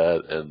something like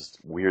that. And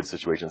weird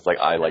situations. Like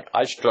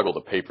I struggle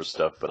to pay for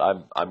stuff, but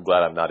I'm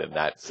glad I'm not in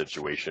that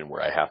situation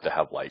where I have to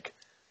have like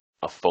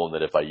a phone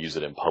that if I use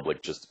it in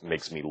public just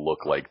makes me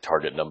look like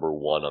target number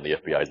 1 on the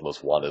FBI's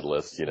most wanted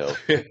list, you know.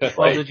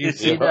 Well, did you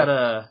see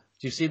that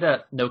did you see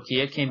that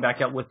Nokia came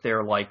back out with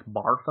their like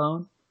bar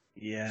phone?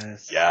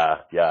 Yes. Yeah,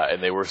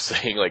 and they were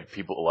saying like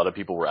a lot of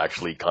people were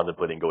actually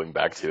contemplating going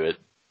back to it.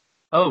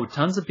 Oh,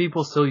 tons of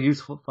people still use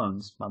flip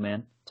phones, my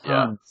man.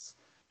 Tons.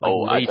 Yeah.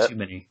 Way too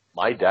many.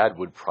 My dad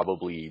would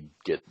probably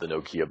get the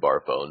Nokia bar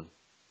phone.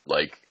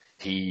 Like,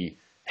 he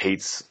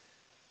hates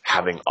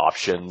having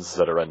options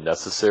that are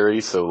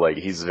unnecessary, so like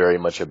he's very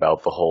much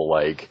about the whole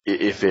like,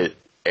 if it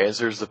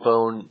answers the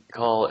phone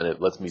call and it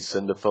lets me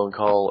send a phone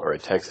call or a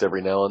text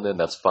every now and then,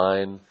 that's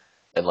fine.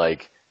 And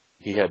like,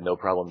 he had no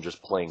problem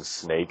just playing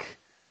Snake,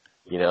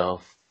 you know,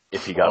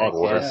 if he got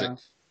bored. Yeah.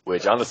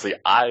 Which honestly,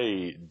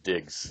 I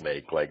dig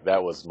Snake. Like,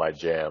 that was my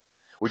jam.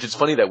 Which is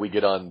funny that we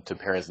get on to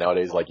parents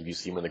nowadays, like if you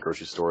see them in the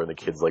grocery store and the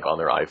kid's like on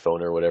their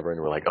iPhone or whatever,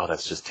 and we're like, oh,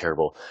 that's just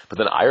terrible. But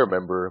then I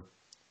remember,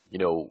 you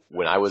know,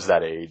 when I was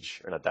that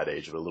age, or not that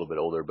age, but a little bit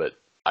older, but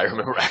I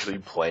remember actually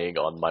playing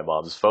on my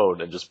mom's phone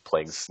and just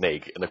playing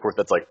Snake. And of course,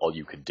 that's like all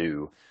you could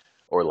do.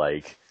 Or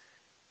like,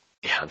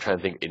 yeah, I'm trying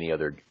to think any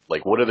other,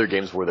 like what other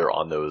games were there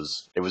on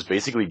those? It was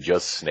basically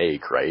just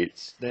Snake, right?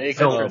 Snake,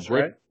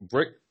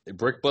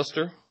 Brick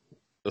Buster,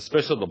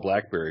 especially the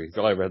BlackBerry. If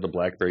y'all ever had the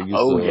BlackBerry, use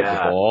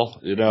the ball,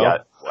 you know? Yeah,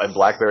 and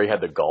BlackBerry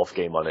had the golf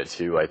game on it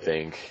too, I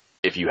think.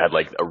 If you had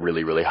like a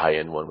really, really high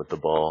end one with the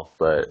ball,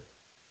 but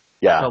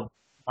yeah. So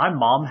my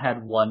mom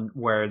had one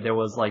where there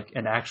was like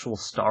an actual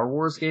Star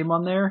Wars game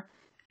on there,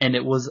 and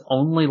it was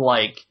only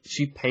like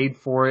she paid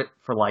for it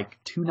for like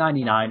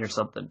 $2.99 or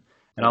something,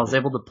 and I was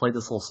able to play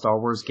this little Star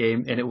Wars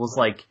game, and it was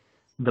like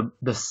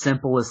the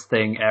simplest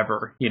thing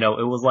ever. You know,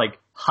 it was like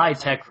high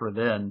tech for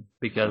then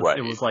because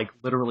it was like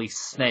literally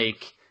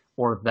Snake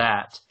or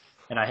that,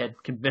 and I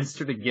had convinced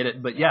her to get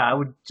it. But yeah, I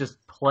would just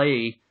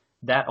play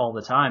that all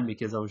the time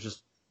because I was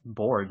just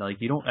bored.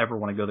 Like, you don't ever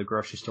want to go to the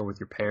grocery store with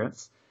your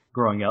parents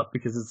growing up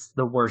because it's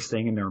the worst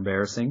thing and they're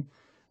embarrassing.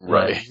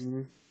 Right.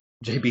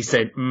 JB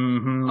said,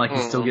 like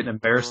he's still getting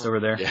embarrassed over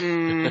there.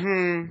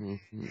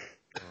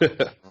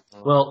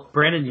 Well,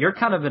 Brandon, you're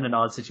kind of in an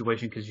odd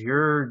situation because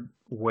you're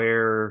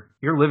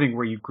living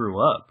where you grew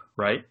up,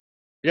 right?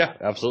 Yeah,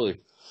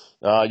 absolutely.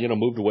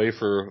 Moved away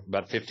for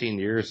about 15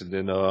 years and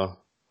then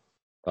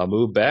I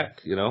moved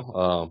back,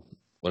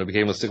 when I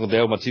became a single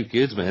dad with my 2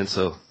 kids, man.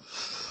 So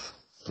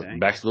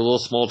back to the little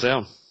small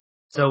town.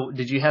 So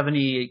did you have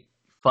any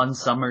fun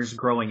summers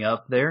growing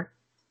up there?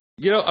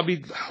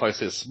 Like I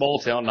said, small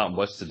town, not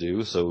much to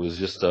do. So it was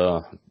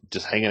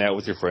just hanging out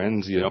with your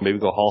friends, maybe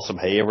go haul some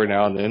hay every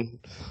now and then,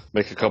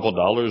 make a couple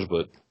 $.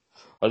 But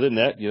other than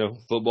that,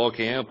 football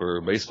camp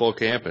or baseball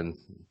camp, and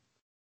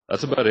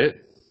that's about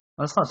it.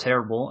 That's not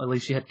terrible. At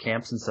least you had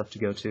camps and stuff to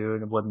go to,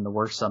 and it wasn't the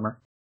worst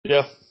summer.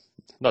 Yeah,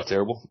 not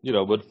terrible,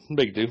 but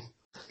big do.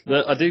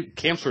 I think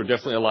camps are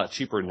definitely a lot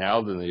cheaper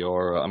now than they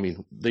are.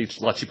 They're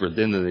a lot cheaper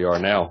then than they are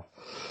now.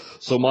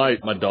 So my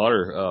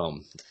daughter,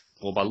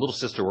 my little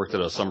sister worked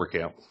at a summer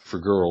camp for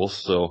girls,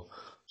 so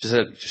she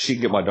said she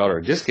could get my daughter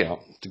a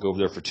discount to go over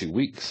there for 2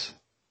 weeks.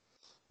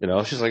 You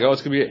know, she's like, oh,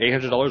 it's going to be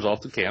 $800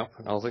 off the camp.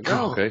 And I was like,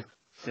 oh, okay.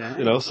 Yeah.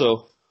 You know,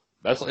 so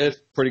it's a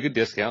pretty good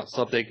discount.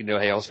 So I'm thinking, you know,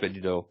 hey, I'll spend,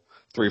 you know,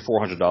 $300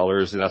 or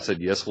 $400. And I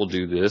said, yes, we'll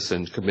do this,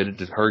 and committed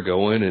to her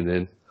going. And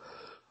then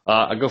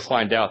I go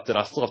find out that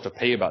I still have to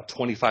pay about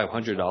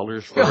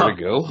 $2,500 for her to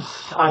go.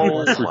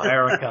 Oh,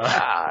 America.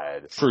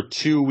 God. For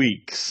 2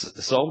 weeks.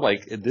 So I'm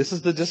like, this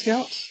is the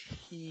discount?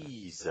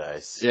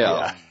 Jesus.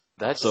 Yeah.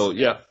 That's So,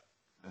 yeah.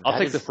 I'll that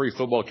take is- the free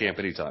football camp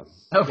anytime.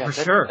 Oh, yeah, for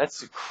sure.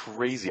 That's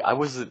crazy.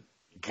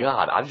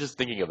 God, I'm just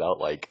thinking about,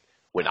 like,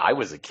 when I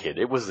was a kid,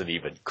 it wasn't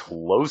even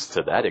close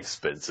to that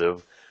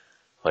expensive.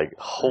 Like,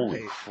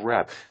 holy Right.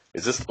 crap.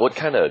 What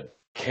kind of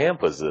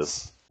camp is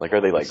this? Like,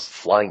 are they, like,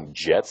 flying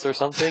jets or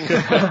something?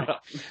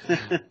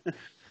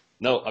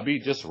 No, I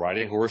mean, just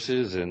riding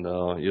horses and,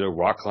 you know,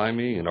 rock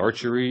climbing and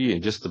archery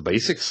and just the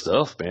basic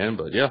stuff, man.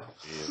 But yeah,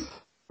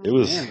 it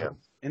was Man,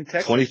 in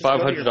Texas, just go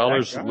to your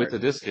 $2,500 backyard. with the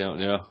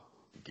discount. Yeah.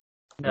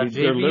 Now, I mean,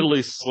 they're JB,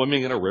 literally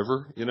swimming in a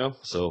river, you know,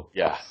 so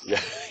Yeah.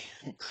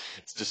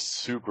 It's just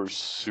super,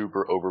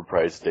 super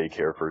overpriced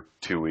daycare for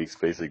 2 weeks,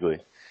 basically.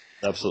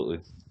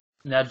 absolutely.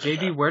 now,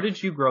 JB, where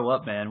did you grow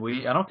up, man?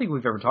 I don't think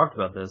we've ever talked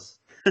about this.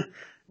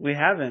 We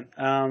haven't.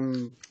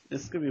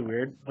 This is gonna be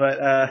weird,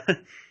 but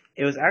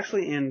it was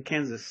actually in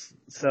Kansas.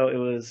 So it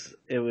was.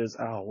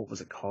 What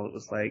was it called? It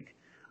was like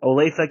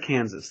Olathe,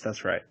 Kansas.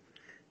 That's right.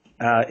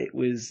 It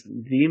was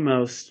the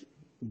most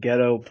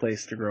ghetto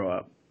place to grow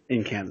up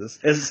in Kansas.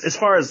 As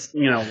far as,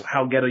 you know,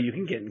 how ghetto you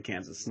can get in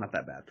Kansas, it's not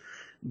that bad.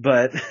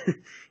 But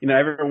you know,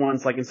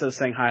 everyone's like, instead of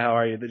saying hi, how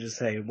are you, they just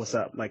say what's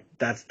up. Like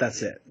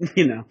that's it.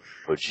 You know.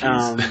 Oh,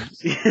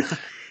 jeez.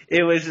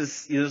 It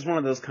was one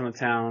of those kind of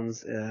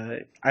towns.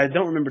 I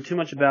don't remember too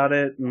much about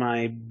it.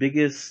 My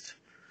biggest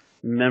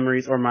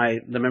memories, or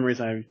the memories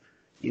I,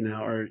 you know,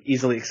 are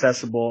easily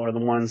accessible, are the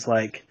ones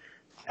like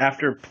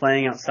after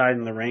playing outside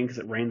in the rain, because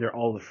it rained there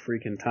all the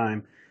freaking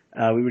time.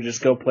 We would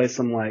just go play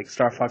some like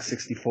Star Fox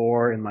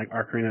 64 and like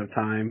Ocarina of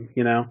Time,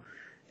 you know.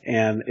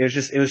 And it was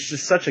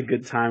just such a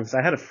good time, because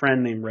I had a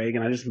friend named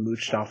Reagan. I just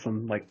mooched off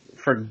him like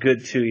for a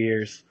good 2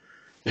 years.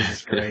 It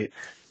was great.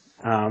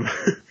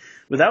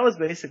 But that was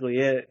basically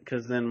it,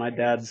 because then my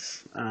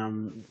dad's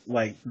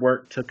like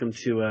work took him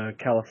to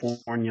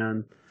California,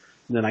 and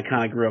then I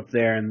kind of grew up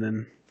there. And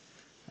then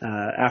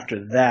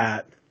after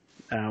that,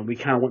 we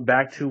kind of went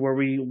back to where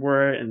we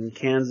were in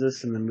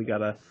Kansas, and then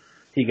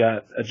he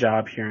got a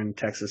job here in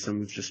Texas, and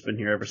we've just been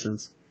here ever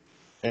since.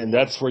 And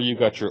that's where you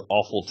got your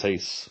awful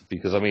tastes,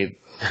 because I mean,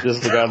 this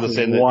is the guy that's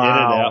saying that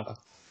Wow.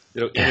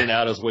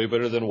 In-N-Out is way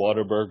better than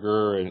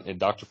Whataburger, and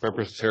Dr.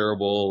 Pepper's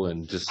terrible,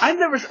 and just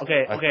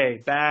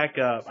Okay, back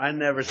up. I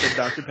never said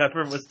Dr.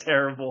 Pepper was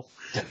terrible.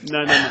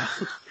 No.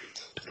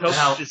 Coke's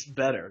Now- just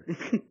better.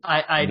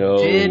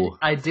 No.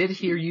 I did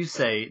hear you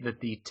say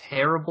that the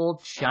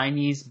terrible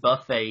Chinese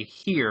buffet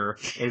here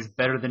is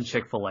better than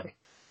Chick-fil-A.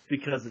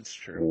 Because it's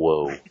true.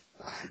 Whoa.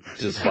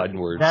 just fighting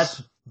words.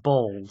 That's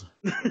bold.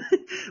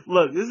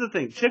 Look, this is the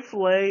thing.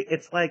 Chick-fil-A,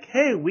 it's like,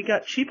 hey, we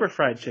got cheaper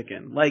fried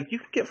chicken. Like, you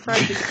can get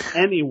fried chicken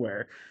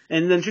anywhere.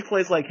 And then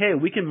Chick-fil-A's like, hey,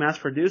 we can mass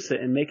produce it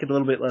and make it a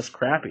little bit less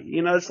crappy.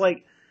 You know, it's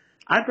like,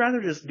 I'd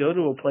rather just go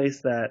to a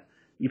place that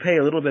you pay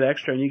a little bit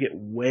extra and you get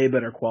way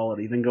better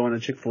quality than going to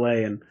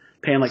Chick-fil-A and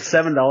paying like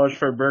 $7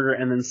 for a burger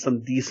and then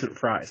some decent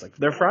fries. Like,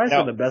 their fries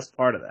Now- are the best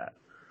part of that.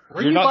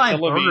 Where You're you not buying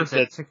telling me burgers at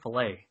that-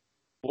 Chick-fil-A?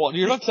 Well,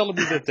 you're not telling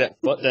me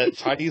that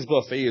Chinese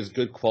buffet is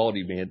good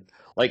quality, man.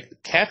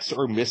 Like, cats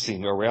are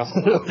missing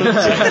around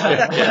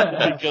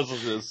because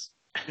of this.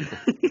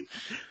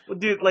 Well,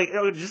 dude, like,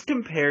 just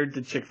compared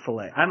to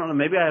Chick-fil-A. I don't know,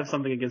 maybe I have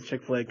something against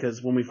Chick-fil-A,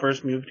 because when we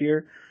first moved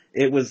here,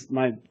 it was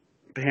my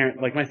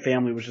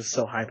family was just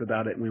so hype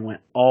about it, and we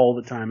went all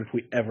the time if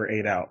we ever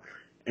ate out.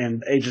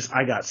 And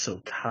I got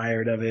so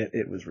tired of it,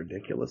 it was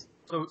ridiculous.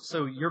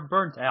 So you're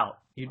burnt out.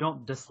 You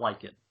don't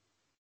dislike it.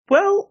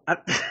 Well,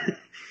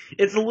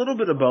 it's a little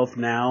bit of both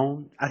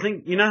now. I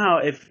think, you know how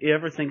if you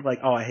ever think like,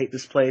 oh, I hate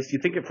this place, you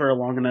think it for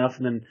long enough,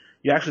 and then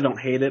you actually don't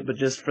hate it, but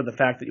just for the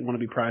fact that you want to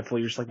be prideful,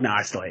 you're just like, nah,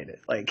 I still hate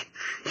it. Like,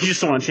 you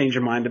just want to change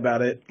your mind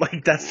about it.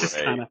 Like, that's just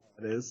Right. kind of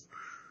how it is.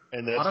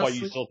 And that's why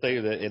you still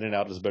think that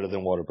In-N-Out is better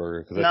than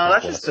Whataburger. No,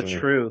 that's just the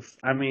truth.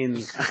 I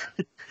mean,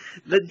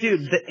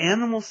 the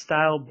animal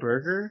style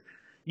burger,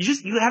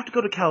 you have to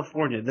go to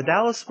California. The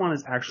Dallas one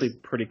is actually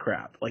pretty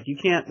crap. Like,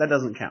 that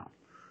doesn't count.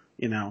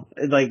 You know,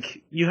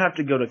 like, you have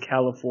to go to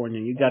California.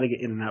 You got to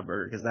get In-N-Out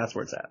Burger, because that's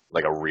where it's at.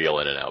 Like a real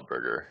In-N-Out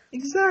burger.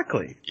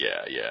 Exactly.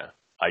 Yeah.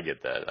 I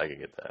get that. I can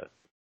get that.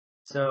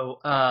 So,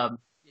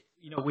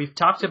 we've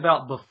talked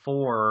about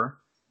before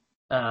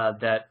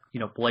that,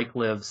 Blake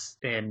lives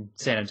in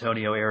San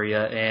Antonio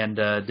area, and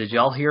did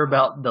y'all hear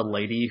about the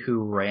lady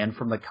who ran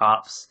from the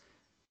cops?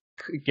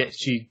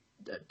 She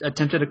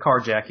attempted a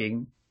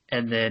carjacking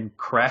and then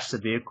crashed the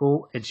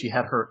vehicle, and she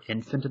had her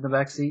infant in the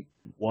backseat.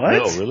 What?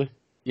 No, really?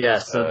 Yeah,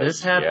 so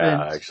this happened.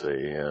 Yeah,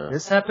 actually, yeah.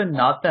 This happened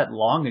not that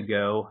long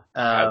ago.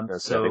 I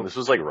think this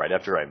was like right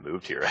after I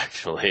moved here,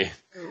 actually.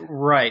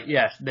 Right,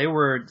 yeah. They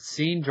were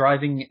seen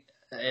driving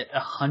at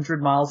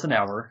 100 miles an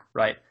hour,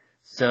 right?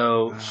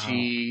 So Wow.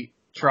 she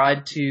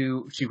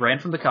ran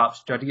from the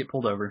cops, tried to get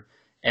pulled over,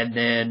 And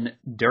then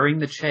during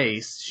the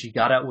chase, she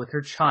got out with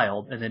her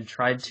child and then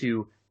tried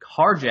to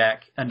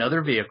carjack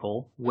another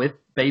vehicle with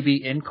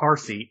baby in car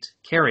seat,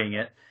 carrying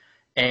it.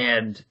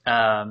 And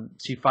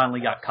she finally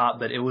got caught.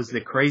 But it was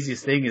the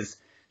craziest thing is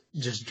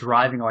just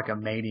driving like a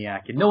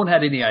maniac. And no one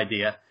had any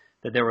idea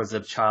that there was a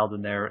child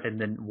in there. And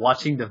then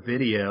watching the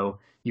video,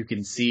 you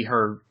can see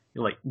her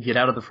like get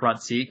out of the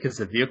front seat because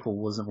the vehicle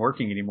wasn't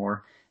working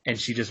anymore. And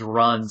she just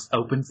runs,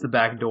 opens the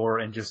back door,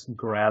 and just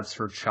grabs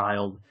her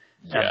child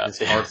out of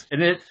this car.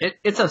 And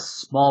it's a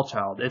small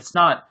child. It's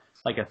not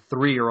like a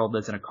 3-year-old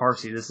that's in a car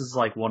seat. This is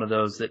like one of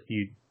those that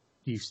you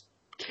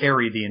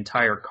carry the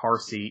entire car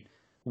seat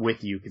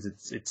with you because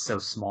it's so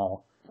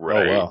small.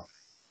 Right. Oh, wow.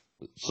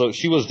 So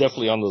she was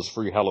definitely on those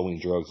free Halloween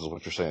drugs, is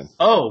what you're saying.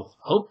 Oh,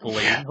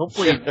 hopefully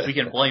we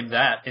can blame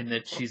that, and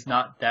that she's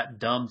not that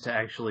dumb to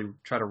actually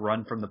try to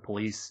run from the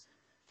police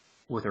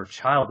with her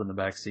child in the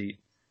back seat.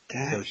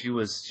 So she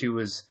was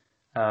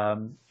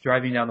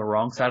driving down the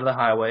wrong side of the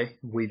highway,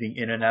 weaving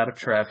in and out of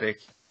traffic,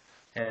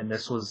 and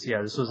this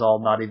was all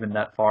not even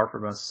that far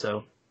from us.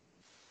 So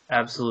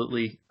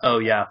absolutely,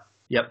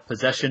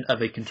 possession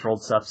of a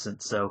controlled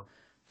substance. So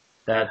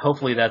that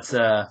hopefully that's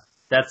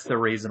the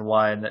reason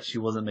why, and that she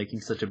wasn't making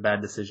such a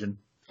bad decision.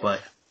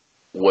 But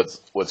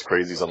what's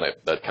crazy is on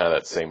that kind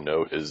of that same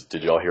note is,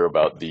 did y'all hear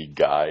about the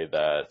guy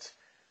that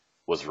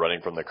was running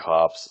from the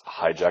cops,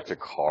 hijacked a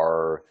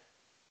car,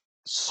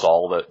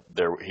 saw that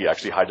he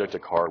actually hijacked a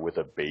car with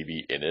a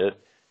baby in it,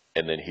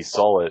 and then he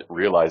saw it,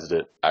 realized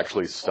it,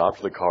 actually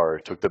stopped the car,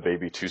 took the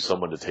baby to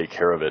someone to take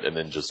care of it, and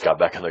then just got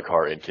back in the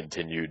car and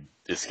continued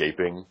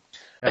escaping.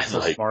 that's so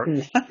smart.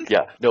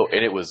 Yeah, no,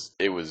 and it was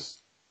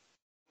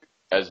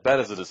as bad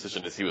as a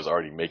decision as he was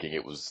already making.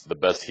 It was the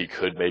best he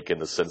could make, in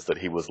the sense that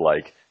he was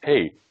like,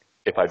 hey,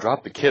 if I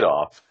drop the kid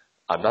off,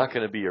 I'm not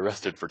going to be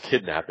arrested for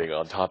kidnapping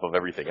on top of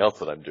everything else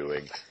that I'm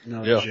doing.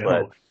 No Yeah.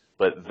 joke.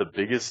 But the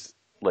biggest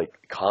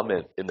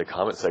comment in the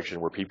comment section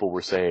where people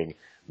were saying,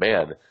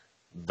 man,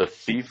 the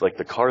thief, like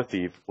the car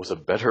thief, was a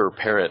better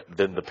parent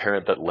than the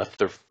parent that left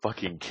their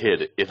fucking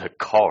kid in a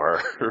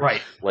car.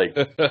 Right.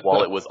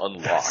 While it was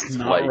unlocked.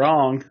 Not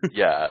wrong.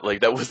 Yeah,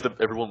 that was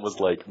everyone was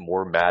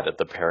more mad at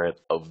the parent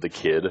of the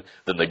kid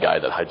than the guy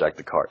that hijacked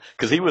the car.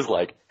 Cause he was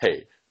like,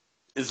 hey,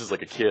 this is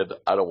like a kid.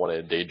 I don't want to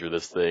endanger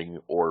this thing,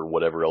 or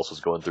whatever else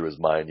was going through his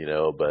mind,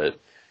 but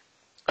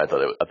I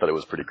thought it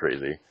was pretty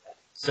crazy.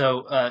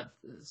 So,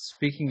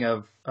 speaking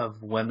of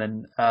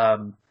women,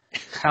 how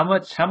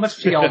much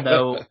do y'all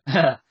know?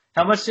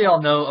 How much do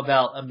y'all know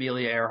about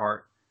Amelia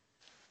Earhart?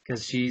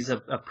 Because she's a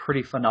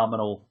pretty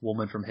phenomenal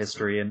woman from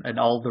history, and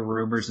all the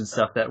rumors and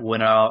stuff that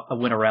went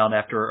around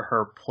after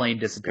her plane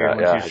disappeared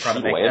when she was trying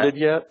to make landed that.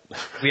 Yet?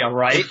 Yeah,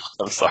 right.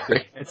 I'm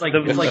sorry. It's like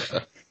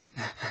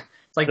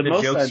the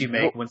jokes you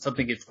make when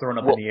something gets thrown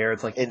up in the air.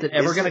 It's like, is it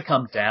ever going to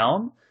come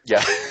down?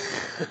 Yeah.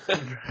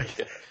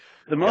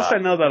 The most I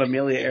know about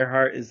Amelia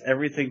Earhart is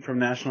everything from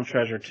National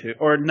Treasure 2.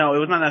 Or no, it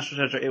was not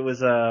National Treasure. It was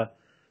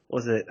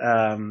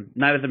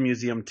Night at the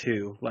Museum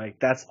 2.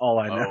 That's all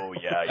I know. Oh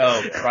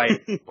yeah.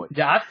 Right.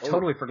 Yeah, I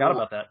totally forgot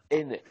about that.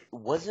 And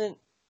was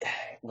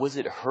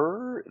it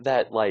her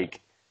that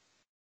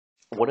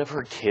one of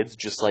her kids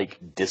just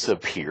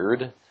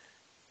disappeared?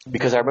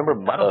 Because I remember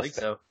I don't think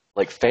so.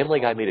 Family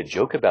Guy made a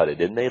joke about it,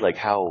 didn't they?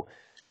 How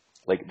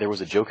there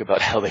was a joke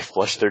about how they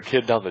flushed their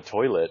kid down the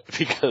toilet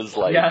because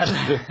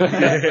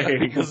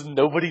because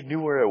nobody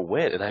knew where it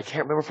went. And I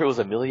can't remember if it was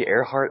Amelia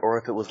Earhart or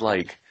if it was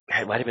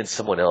it might have been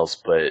someone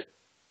else, but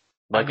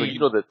Michael, you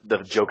know the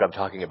joke I'm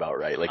talking about,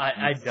 right?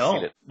 I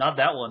don't. Not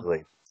that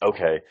one.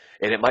 Okay.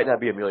 And it might not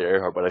be Amelia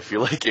Earhart, but I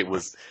feel like it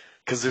was,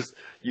 because there's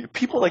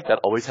people like that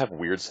always have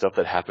weird stuff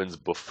that happens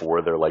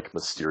before their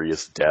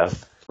mysterious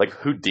death. Like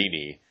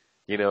Houdini,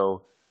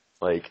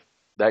 that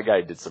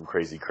guy did some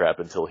crazy crap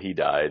until he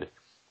died.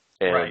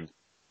 And right.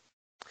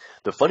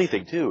 The funny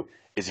thing too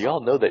is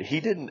y'all know that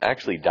he didn't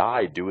actually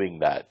die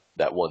doing that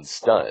one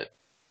stunt,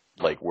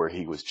 where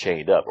he was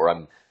chained up. Or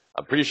I'm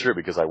pretty sure,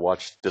 because I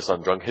watched this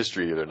on Drunk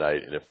History the other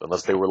night, and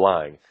unless they were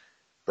lying,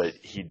 but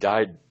he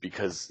died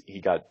because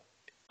he got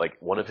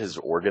one of his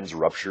organs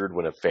ruptured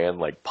when a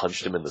fan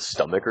punched him in the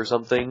stomach or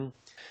something.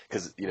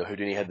 Because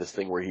Houdini had this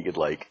thing where he could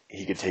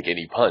take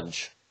any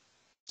punch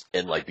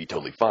and be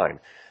totally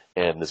fine.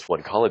 And this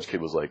one college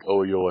kid was like,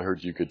 "Oh, I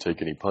heard you could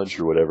take any punch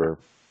or whatever."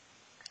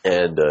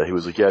 And he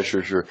was like, "Yeah,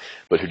 sure."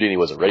 But Houdini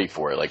wasn't ready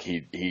for it.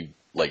 They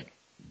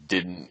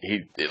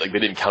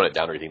didn't count it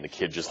down or anything. The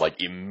kid just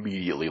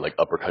immediately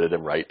uppercutted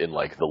him right in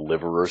the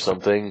liver or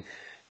something,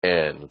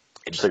 and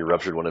it just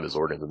ruptured one of his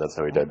organs, and that's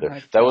how he died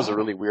there. That was a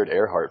really weird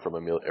Earhart from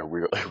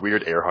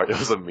weird Earhart. It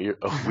was a weird.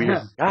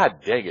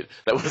 God dang it!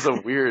 That was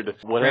a weird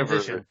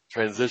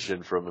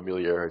transition from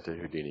Amelia Earhart to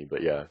Houdini.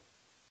 But yeah.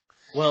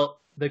 Well,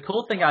 the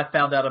cool thing I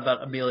found out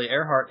about Amelia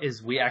Earhart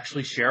is we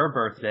actually share a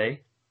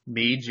birthday.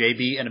 Me,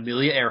 JB, and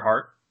Amelia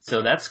Earhart.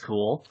 So that's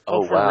cool.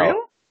 Oh, for wow.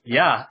 real?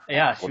 Yeah.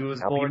 She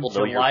was born people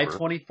know July your birth.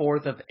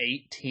 24th of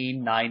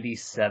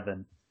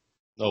 1897.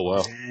 Oh,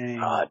 wow. Dang.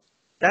 God.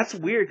 That's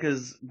weird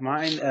because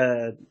mine,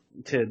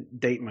 to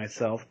date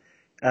myself,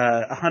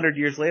 100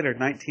 years later,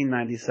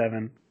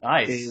 1997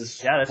 Nice.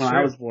 is Yeah, that's when true.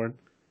 I was born.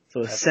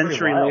 So a That's century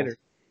pretty wild. later.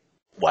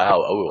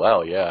 Wow. Oh,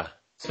 wow. Yeah.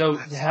 So,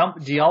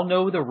 do y'all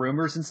know the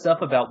rumors and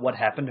stuff about what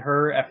happened to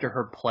her after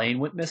her plane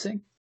went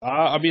missing?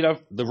 I mean,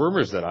 the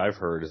rumors that I've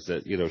heard is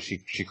that,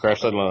 she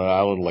crashed on an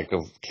island like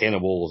of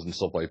cannibals and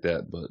stuff like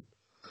that, but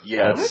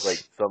Yeah, it What? was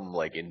like some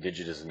like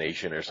indigenous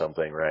nation or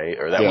something, right?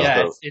 Or that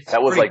Yeah, was it's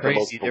that was pretty like the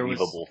most crazy. There was-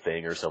 believable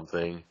thing or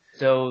something.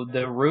 So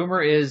the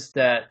rumor is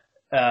that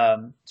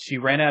she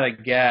ran out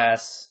of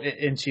gas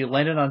and she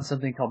landed on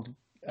something called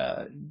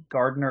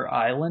Gardner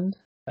Island.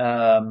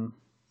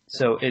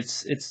 So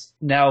it's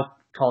now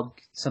called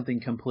something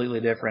completely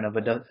different of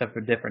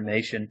a different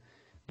nation.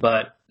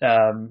 But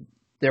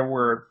there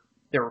were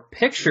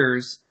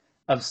pictures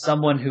of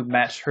someone who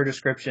matched her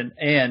description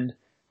and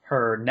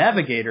her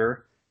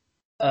navigator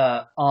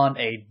on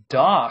a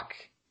dock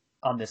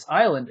on this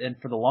island, and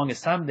for the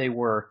longest time they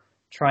were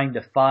trying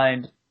to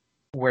find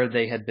where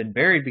they had been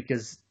buried,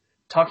 because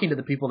talking to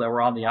the people that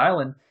were on the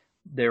island,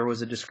 there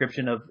was a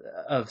description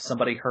of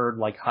somebody heard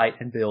like height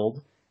and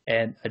build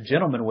and a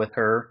gentleman with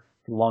her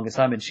for the longest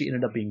time, and she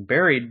ended up being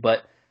buried.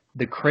 But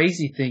the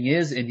crazy thing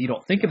is, and you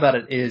don't think about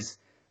it, is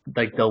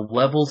like the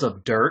levels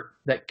of dirt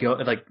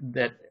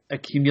that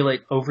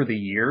accumulate over the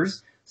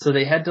years. So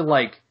they had to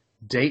like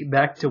date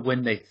back to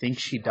when they think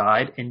she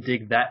died and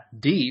dig that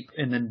deep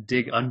and then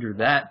dig under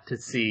that to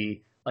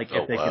see like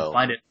if they could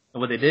find it.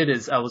 And what they did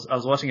is I was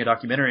watching a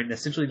documentary, and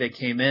essentially they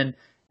came in,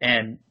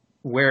 and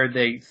where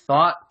they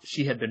thought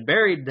she had been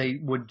buried, they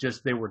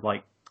were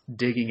like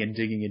digging and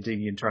digging and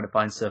digging and trying to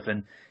find stuff.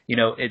 And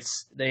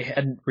they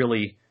hadn't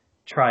really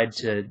tried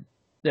to,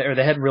 or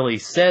they hadn't really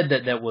said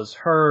that was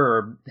her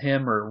or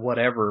him or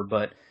whatever.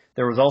 But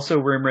there was also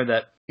rumor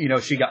that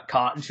she got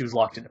caught and she was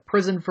locked into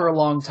prison for a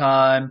long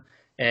time.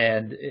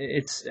 And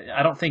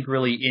I don't think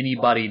really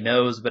anybody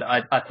knows, but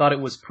I thought it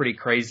was pretty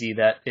crazy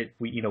that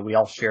we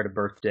all shared a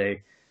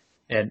birthday,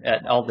 and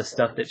all the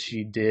stuff that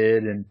she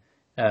did. And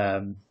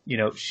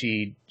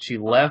she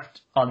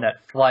left on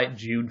that flight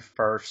June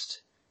 1st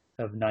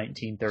of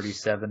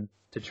 1937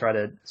 to try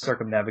to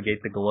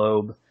circumnavigate the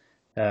globe.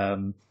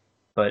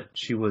 But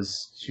she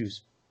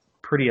was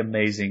pretty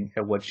amazing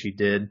at what she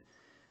did.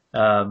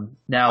 Now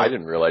I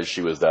didn't realize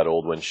she was that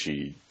old when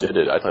she did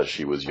it. I thought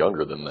she was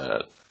younger than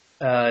that.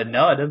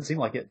 No, it doesn't seem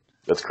like it.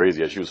 That's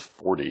crazy. Yeah, she was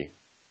 40.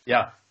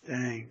 Yeah.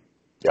 Dang.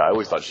 Yeah, I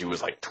always thought she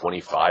was like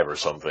 25 or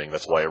something.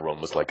 That's why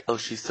everyone was like, "Oh,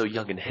 she's so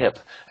young and hip,"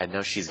 and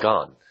now she's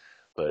gone.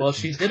 But Well,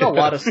 she did a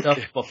lot of stuff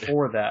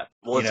before that.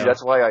 well, see,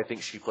 that's why I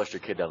think she flushed her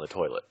kid down the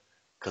toilet,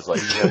 because like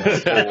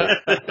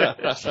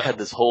she had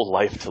this whole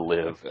life to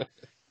live.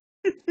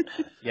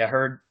 Yeah,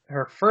 her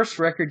first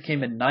record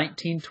came in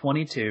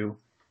 1922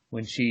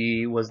 when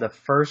she was the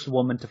first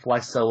woman to fly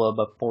solo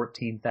above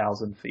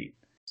 14,000 feet.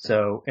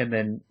 So, and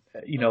then,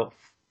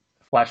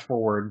 flash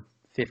forward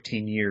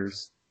 15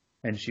 years,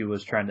 and she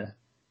was trying to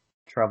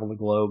travel the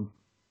globe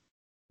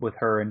with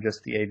her and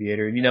just the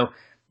Aviator. And,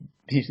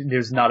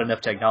 there's not enough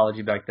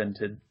technology back then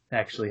to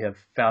actually have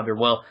found her.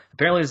 Well,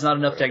 apparently there's not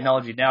enough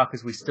technology now,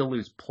 because we still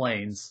lose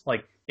planes,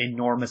 like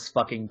enormous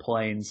fucking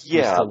planes. We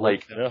Yeah, still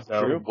like, lose them,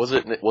 so.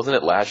 wasn't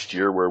it last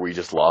year where we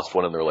just lost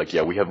one and they're like,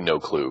 yeah, we have no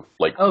clue.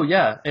 Like, Oh,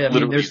 yeah. I mean,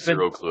 literally there's been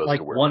zero clue as like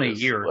to where one it a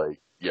is. year. Like,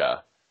 yeah.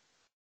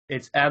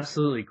 It's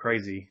absolutely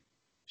crazy.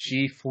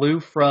 She flew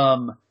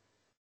from,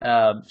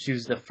 she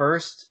was the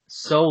first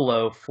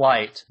solo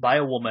flight by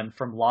a woman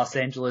from Los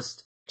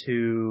Angeles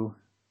to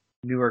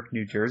Newark,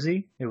 New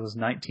Jersey. It was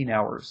 19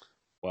 hours.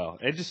 Wow.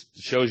 It just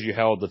shows you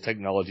how the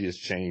technology has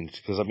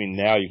changed. Because, I mean,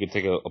 now you can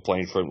take a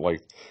plane from,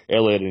 like,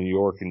 LA to New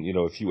York in,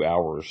 a few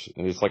hours.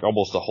 And it's, like,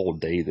 almost a whole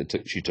day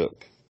that she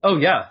took. Oh,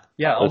 yeah.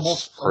 Yeah, That's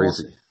almost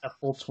crazy. a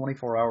full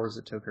 24 hours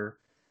it took her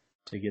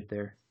to get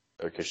there.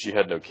 Okay, she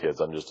had no kids.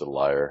 I'm just a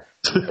liar.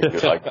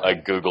 I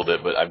Googled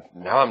it, but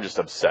I'm just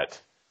upset.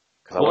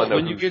 Well,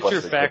 when you get your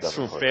facts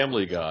from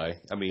Family Guy,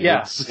 I mean,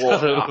 Yeah. it's Well,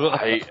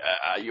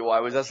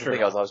 that's the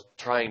thing. I was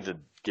trying to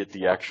get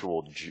the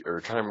actual,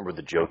 or trying to remember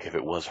the joke if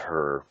it was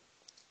her,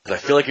 because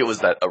I feel like it was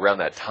that around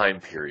that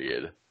time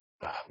period.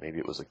 Maybe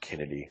it was a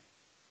Kennedy.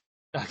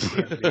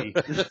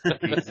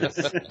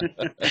 Jesus.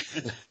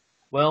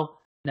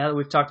 Well, now that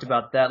we've talked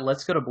about that,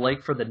 let's go to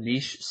Blake for the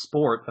niche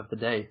sport of the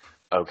day.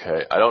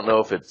 Okay, I don't know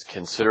if it's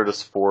considered a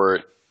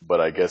sport, but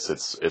I guess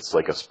it's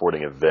like a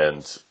sporting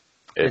event.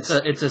 It's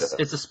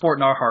a sport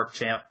in our heart,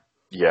 champ.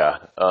 Yeah,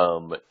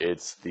 I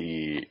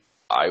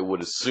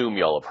would assume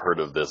y'all have heard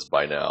of this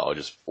by now,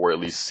 or at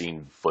least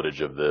seen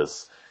footage of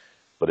this,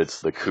 but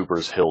it's the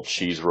Cooper's Hill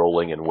cheese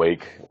rolling in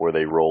Wake, where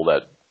they roll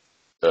that,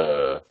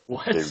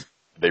 What?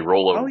 they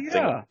roll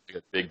yeah.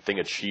 a big thing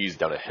of cheese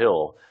down a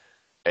hill,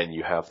 and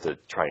you have to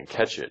try and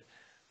catch it.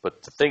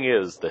 But the thing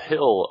is, the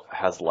hill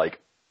has like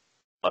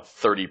a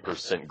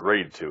 30%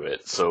 grade to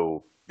it,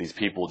 so these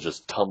people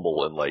just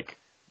tumble and like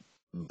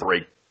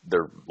break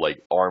their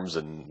like arms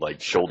and like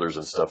shoulders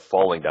and stuff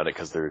falling down it,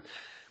 because the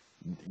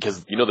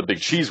big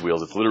cheese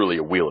wheels, it's literally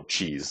a wheel of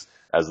cheese,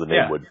 as the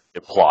name would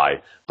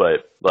imply,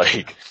 but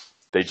like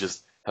they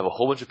just have a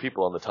whole bunch of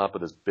people on the top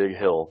of this big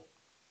hill,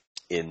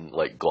 in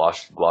like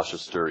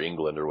Gloucester,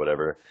 England or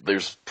whatever.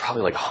 There's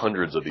probably like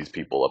hundreds of these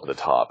people up at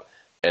the top,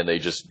 and they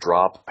just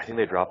drop, I think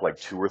they drop like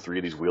 2 or 3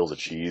 of these wheels of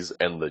cheese,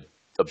 and the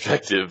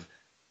objective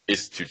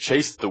is to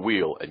chase the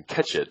wheel and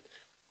catch it.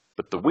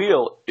 But the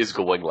wheel is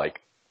going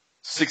like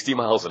 60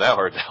 miles an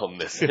hour down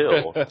this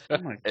hill,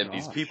 and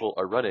these people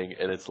are running,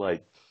 and it's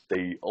like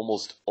they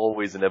almost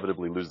always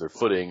inevitably lose their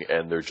footing,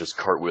 and they're just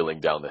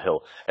cartwheeling down the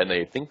hill. And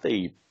they think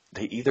they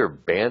either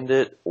banned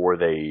it or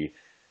they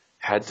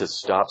had to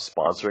stop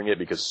sponsoring it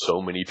because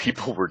so many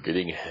people were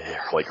getting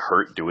like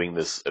hurt doing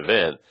this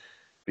event.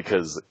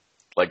 Because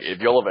like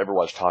if y'all have ever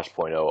watched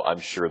Tosh.0, I'm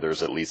sure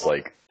there's at least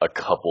like a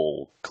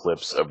couple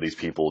clips of these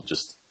people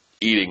just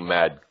eating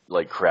mad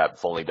like crap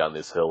falling down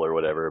this hill or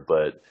whatever.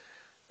 But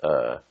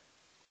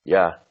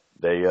yeah,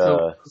 they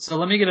So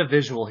let me get a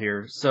visual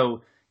here.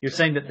 So you're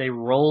saying that they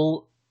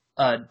roll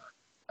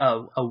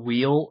a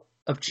wheel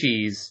of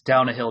cheese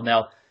down a hill.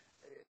 Now,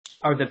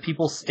 are the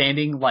people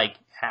standing like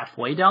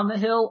halfway down the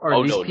hill, or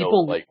are these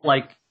people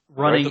like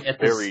running at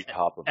the very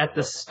top of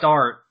the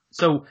start?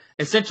 So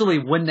essentially,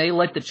 when they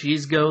let the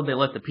cheese go, they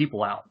let the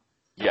people out.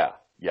 Yeah.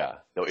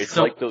 No, it's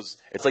like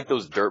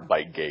those dirt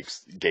bike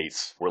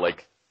gates where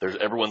like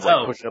everyone's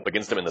like pushing up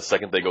against them, and the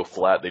second they go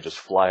flat, they just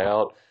fly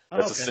out.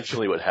 That's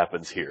essentially what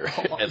happens here.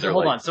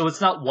 Hold on. So it's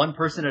not one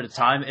person at a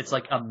time. It's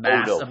like a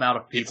mass amount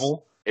of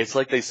people. It's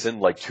like they send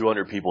like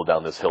 200 people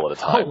down this hill at a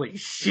time. Holy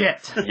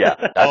shit! Yeah,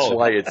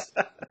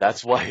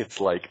 that's why it's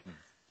like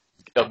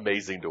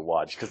amazing to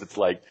watch, because it's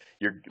like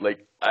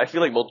I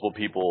feel like multiple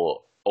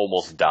people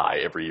almost die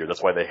every year.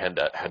 That's why they had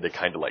to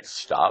kind of like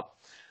stop.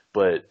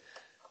 But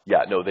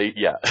yeah, no,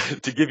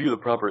 to give you the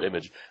proper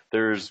image,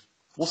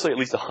 we'll say at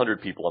least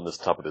 100 people on this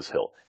top of this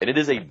hill, and it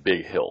is a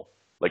big hill.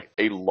 Like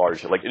a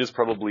large hill. Like it is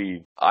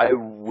probably, I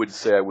would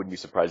say I wouldn't be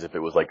surprised if it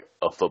was like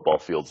a football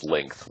field's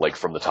length, like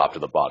from the top to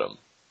the bottom.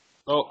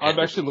 Oh, I'm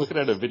actually looking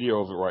at a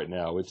video of it right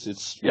now.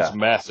 It's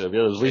massive.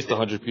 Yeah, there's at least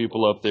 100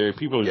 people up there.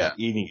 People are just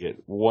eating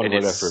it one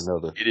right after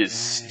another. It is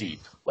steep.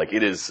 Like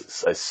it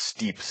is a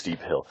steep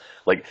hill.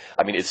 Like,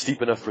 I mean, it's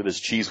steep enough for this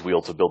cheese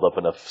wheel to build up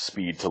enough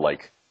speed to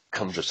like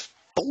come just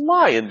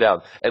flying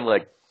down. And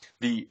like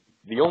the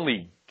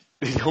only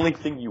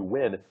thing you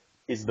win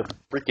is the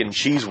freaking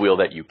cheese wheel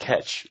that you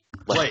catch.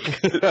 Wait,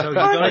 so you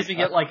don't even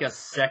get like a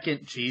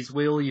second cheese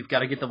wheel? You've got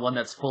to get the one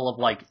that's full of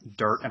like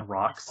dirt and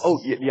rocks?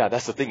 Oh, yeah,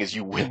 that's the thing, is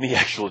you win the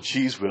actual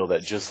cheese wheel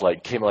that just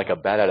like came like a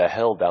bat out of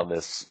hell down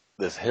this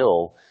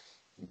hill.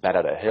 Bat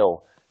out of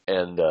hell.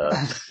 And,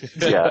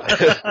 yeah.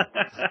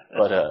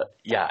 But,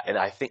 yeah, and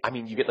I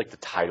mean, you get like the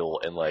title,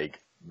 and like,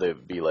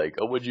 they'd be like,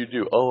 oh, what'd you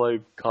do? Oh,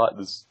 I caught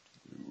this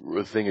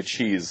thing of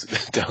cheese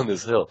down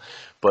this hill.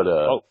 But,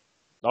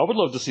 I would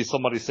love to see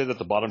somebody sit at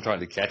the bottom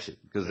trying to catch it,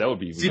 because that would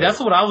be better. That's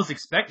what I was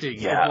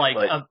expecting. Yeah,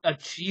 like a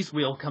cheese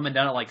wheel coming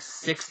down at like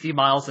 60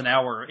 miles an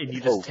hour, and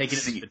you just take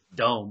it into the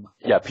dome.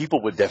 Yeah,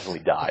 people would definitely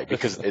die,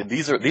 because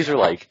these are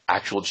like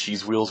actual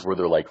cheese wheels where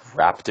they're like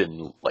wrapped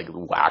in like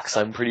wax,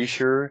 I'm pretty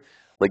sure.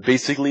 Like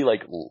basically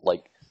like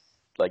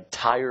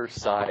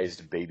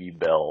tire-sized Baby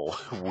Bell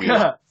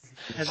wheels.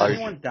 Has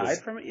anyone died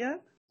from it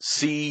yet?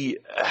 See,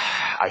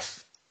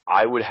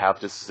 I would have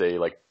to say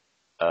like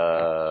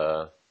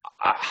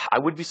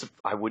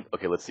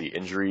okay, let's see,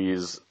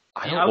 injuries.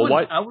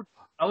 I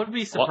would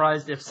be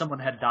surprised if someone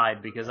had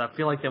died, because I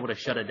feel like they would have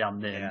shut it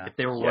down then if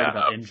they were worried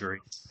about injury.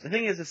 The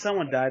thing is, if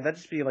someone died, that'd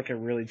just be like a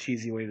really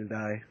cheesy way to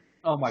die.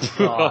 Oh my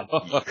god.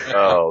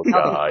 Oh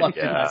god,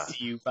 yeah.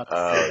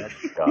 Oh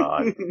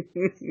god.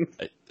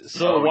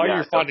 So while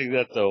you're finding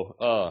that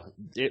though,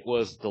 it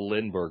was the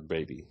Lindbergh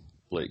baby,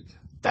 Blake.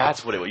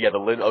 That's what it was. Yeah,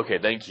 okay,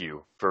 thank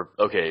you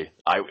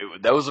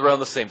that was around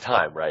the same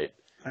time, right?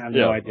 I have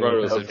no idea. Right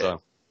around the same time.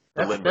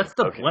 That's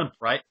the blimp,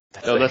 right?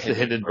 No, that's the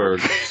Hindenburg.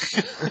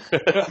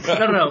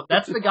 No.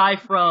 That's the guy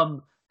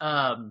from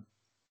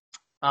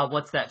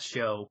what's that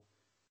show?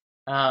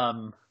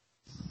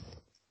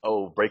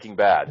 Breaking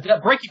Bad. Yeah,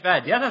 Breaking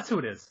Bad. Yeah, that's who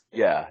it is.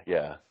 Yeah.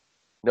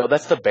 No,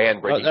 that's the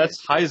band Breaking Bad.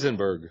 That's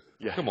Heisenberg.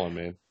 Yeah. Come on,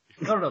 man.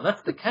 No,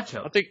 that's the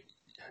ketchup. I think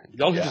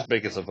y'all can just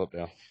making stuff up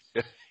now.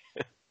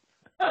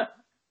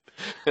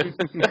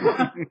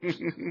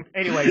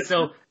 Anyway,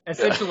 so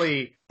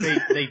essentially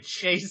they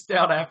chased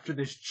out after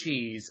this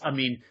cheese. I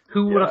mean,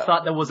 who would have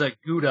thought that was a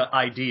Gouda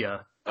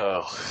idea?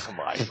 Oh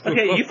my!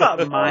 Okay, you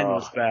thought mine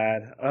was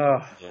bad. Oh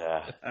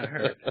yeah, I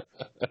heard.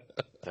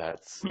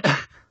 That's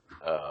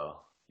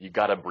you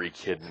gotta be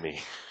kidding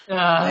me.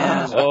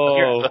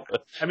 I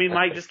mean,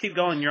 Mike, just keep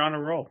going. You're on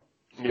a roll.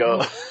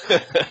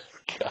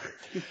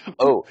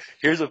 Oh,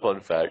 here's a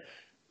fun fact: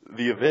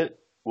 the event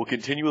will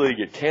continually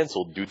get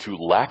canceled due to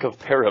lack of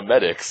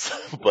paramedics.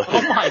 But,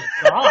 oh my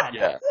god!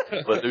 Yeah,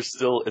 but it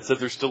says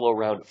there's still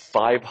around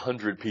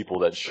 500 people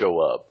that show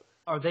up.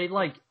 Are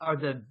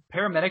the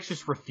paramedics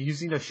just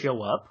refusing to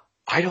show up?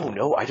 I don't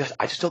know. I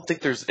just don't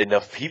think there's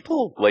enough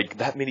people. Like,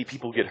 that many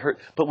people get hurt.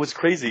 But what's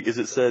crazy is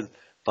it says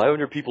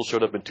 500 people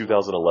showed up in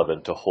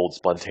 2011 to hold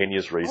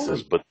spontaneous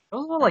races, but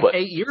those were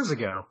 8 years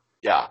ago.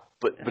 Yeah,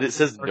 but it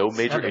says no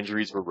major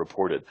injuries were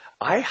reported.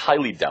 I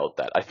highly doubt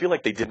that. I feel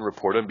like they didn't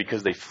report them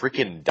because they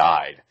freaking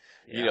died.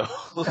 You know,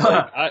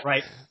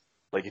 Right.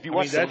 like if you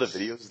watch some of the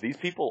videos, these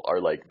people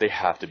are like, they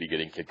have to be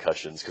getting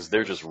concussions because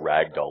they're just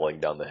ragdolling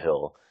down the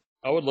hill.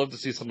 I would love to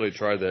see somebody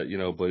try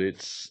that, but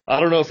I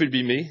don't know if it'd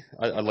be me.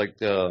 I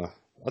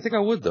think I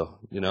would though,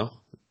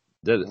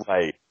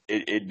 Right.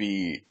 It'd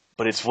be,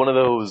 but it's one of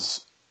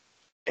those,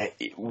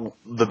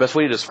 the best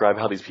way to describe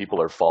how these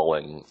people are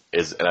falling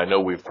is, and I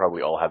know we've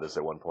probably all had this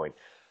at one point,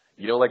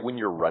 like when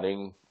you're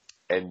running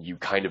and you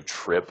kind of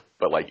trip,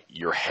 but like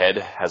your head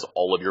has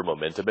all of your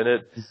momentum in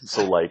it.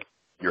 So like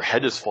your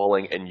head is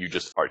falling and you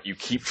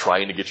keep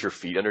trying to get your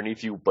feet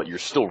underneath you, but you're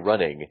still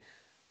running,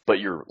 but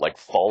you're like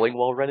falling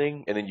while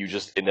running, and then you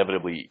just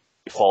inevitably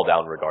fall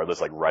down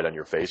regardless, like right on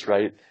your face,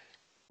 right?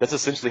 That's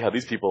essentially how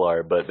these people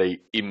are, but they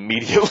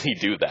immediately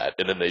do that,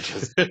 and then they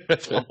just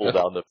tumble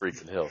down the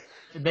freaking hill.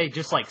 They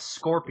just like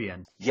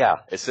scorpion. Yeah,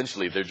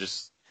 essentially, they're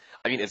just,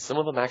 and some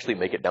of them actually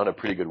make it down a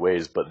pretty good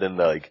ways, but then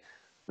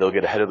they'll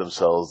get ahead of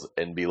themselves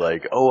and be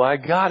like, oh, I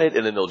got it,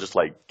 and then they'll just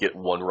like get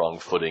one wrong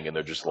footing, and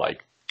they're just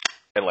like,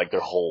 and like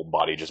their whole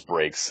body just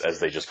breaks as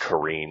they just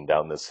careen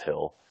down this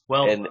hill.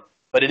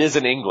 But it is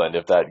in England,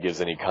 if that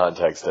gives any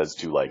context as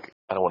to like,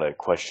 I don't want to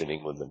question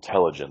England's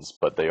intelligence,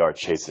 but they are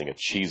chasing a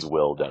cheese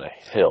wheel down a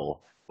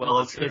hill. Well,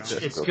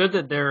 it's good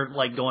that they're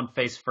like going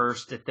face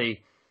first if they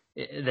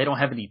don't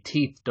have any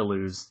teeth to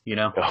lose,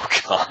 Oh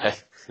God.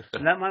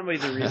 And that might be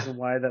the reason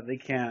why that they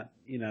can't,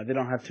 they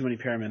don't have too many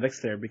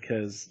paramedics there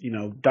because,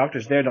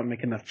 doctors there don't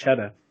make enough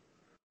cheddar.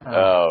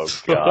 Oh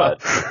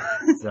God.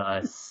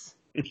 Sus.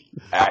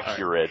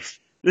 Accurate.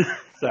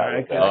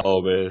 Sorry.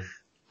 Oh man.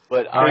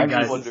 But I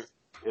actually wonder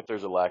if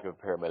there's a lack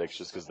of paramedics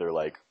just because they're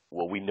like,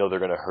 well, we know they're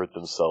going to hurt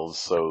themselves,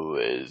 so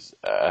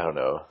I don't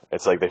know.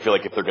 It's like they feel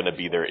like if they're going to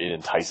be there, it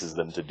entices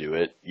them to do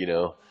it,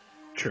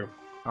 True.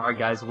 All right,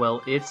 guys.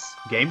 Well, it's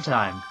game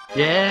time.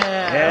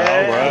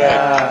 Yeah.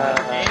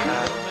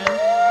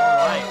 All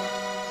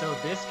right. So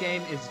this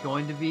game is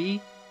going to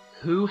be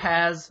who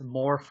has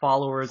more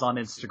followers on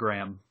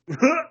Instagram.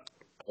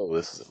 Oh,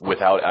 this is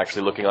without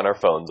actually looking on our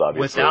phones,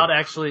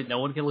 obviously. No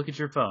one can look at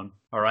your phone.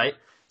 All right.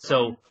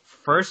 So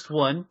first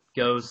one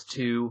goes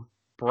to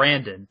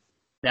Brandon.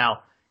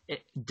 Now,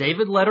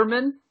 David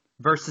Letterman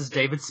versus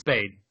David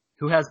Spade.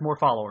 Who has more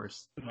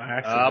followers?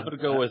 I'm going to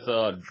go with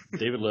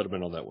David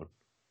Letterman on that one.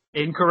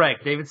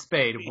 Incorrect. David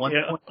Spade,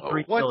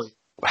 1.3 billion.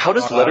 How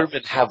does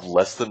Letterman have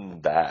less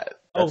than that?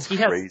 That's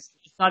crazy.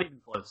 It's not even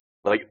close.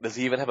 Like, does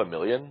he even have 1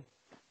 million?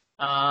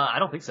 I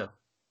don't think so.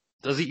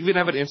 Does he even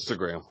have an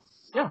Instagram?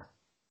 Yeah.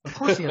 Of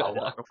course he has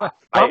one.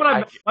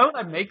 Why would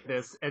I make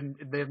this and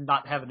then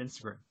not have an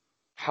Instagram?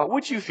 How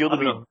would you feel to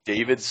be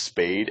David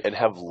Spade and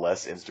have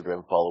less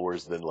Instagram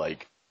followers than,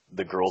 like,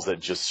 the girls that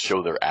just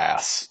show their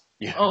ass?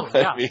 No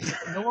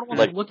one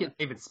wants to look at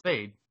David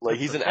Spade. Like,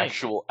 he's an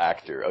actual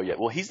actor. Oh, yeah.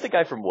 Well, he's the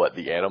guy from, what,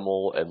 The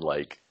Animal and,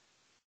 like,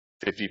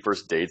 50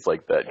 First Dates,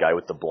 like that guy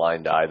with the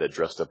blind eye that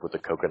dressed up with the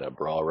coconut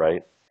bra,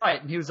 right?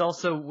 Right, and he was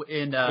also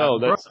in... no,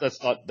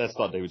 that's not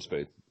David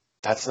Spade.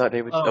 That's not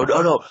David... Oh,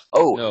 no.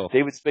 Oh, no.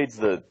 David Spade's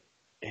he's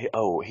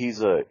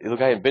the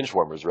guy in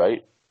Benchwarmers,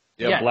 right?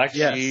 Yeah, Black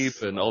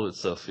Sheep and all that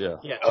stuff, yeah.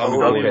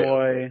 Okay.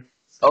 Boy.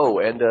 Oh,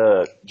 and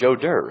Joe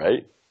Dirt,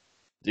 right?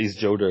 He's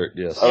Joe Dirt,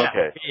 yes.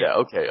 Okay,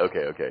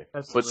 okay.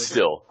 That's but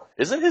still,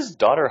 isn't his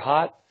daughter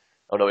hot?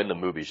 Oh no, in the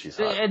movie she's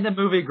hot. In the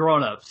movie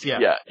Grown Ups,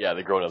 yeah. Yeah,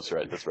 the Grown Ups,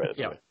 right? That's right.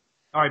 Yeah.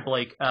 All right,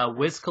 Blake,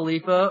 Wiz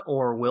Khalifa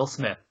or Will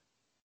Smith?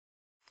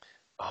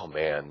 Oh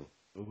man,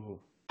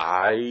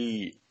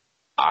 I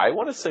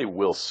want to say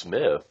Will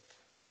Smith.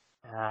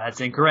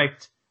 That's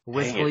incorrect.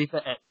 Wiz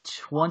Khalifa at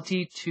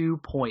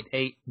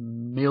 22.8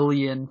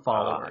 million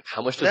followers.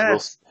 How much does Will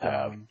Smith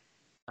have?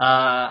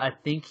 I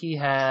think he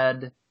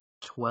had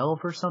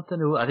 12 or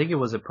something. I think it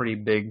was a pretty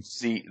big...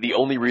 See, the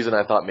only reason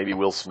I thought maybe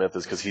Will Smith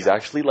is because he's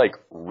actually, like,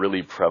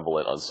 really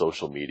prevalent on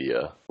social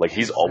media. Like,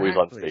 he's always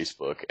on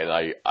Facebook, and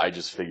I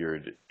just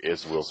figured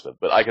it's Will Smith.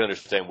 But I can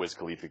understand Wiz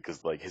Khalifa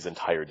because, like, his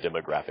entire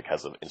demographic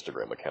has an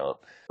Instagram account.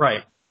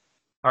 Right.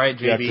 All right,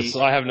 JB. Yeah, because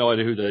I have no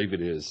idea who David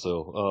is,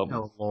 so...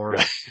 Oh, Lord.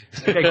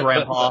 Okay,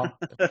 Grandpa.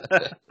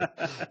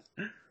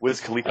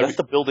 Wiz Khalifa, that's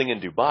the building in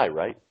Dubai,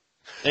 right?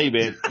 Hey,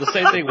 man, the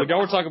same thing. When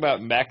y'all were talking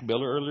about Mac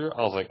Miller earlier,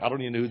 I was like, I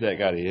don't even know who that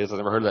guy is. I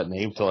never heard that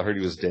name until I heard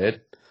he was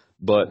dead.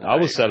 But I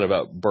was sad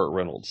about Burt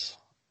Reynolds.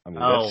 I mean,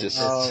 that's just...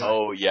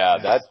 Oh, yeah,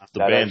 that's...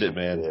 The Bandit,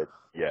 man. Did.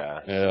 Yeah.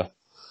 Yeah.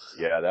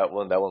 Yeah, that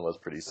one was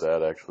pretty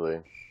sad,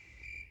 actually.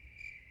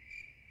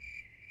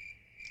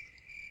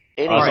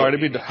 Anyway. I'm sorry to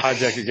be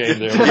hijack your game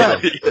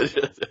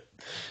there.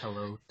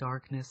 Hello,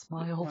 darkness,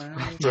 my old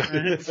friend.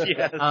 Yes.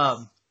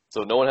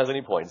 So no one has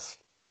any points.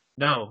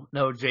 No,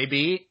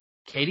 JB,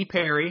 Katy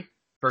Perry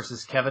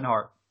versus Kevin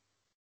Hart.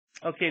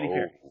 Oh, Katy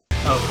Perry.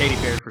 Oh, Katy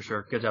Perry for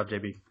sure. Good job,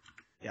 JB.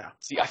 Yeah.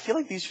 See, I feel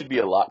like these should be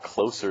a lot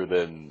closer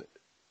than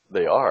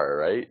they are,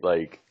 right?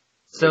 Like,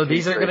 so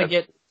these are going to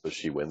get... So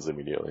she wins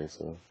immediately,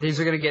 so... These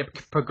are going to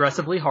get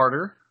progressively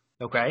harder,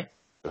 okay?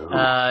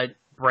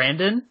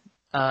 Brandon,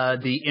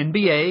 the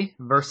NBA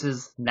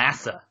versus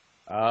NASA.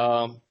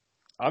 I'm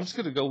just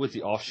going to go with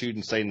the offshoot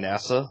and say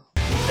NASA.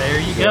 There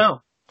you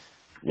go.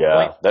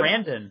 Yeah.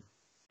 Brandon.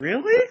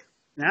 Really?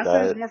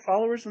 NASA has more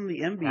followers than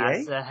the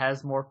NBA? NASA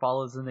has more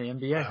followers than the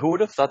NBA. Who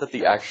would have thought that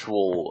the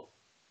actual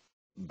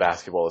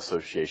basketball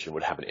association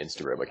would have an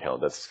Instagram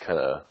account? That's kind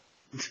of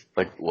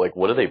like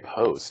what do they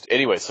post?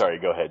 Anyway, sorry,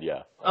 go ahead.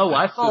 Yeah. Oh,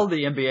 I follow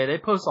the NBA. They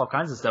post all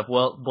kinds of stuff.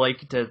 Well,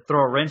 Blake, to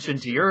throw a wrench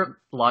into your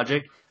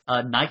logic,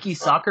 Nike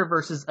soccer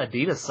versus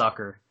Adidas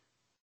soccer.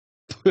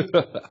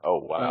 Oh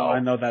wow. Oh, I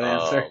know that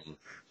answer.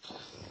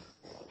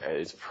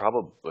 It's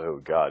probably. Oh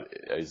God,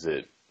 is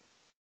it?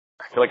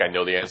 I feel like I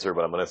know the answer,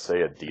 but I'm gonna say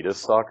Adidas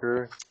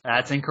soccer.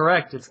 That's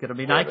incorrect. It's gonna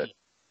be Nike.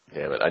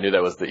 Damn it! I knew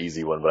that was the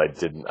easy one, but I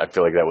didn't. I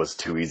feel like that was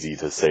too easy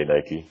to say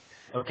Nike.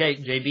 Okay,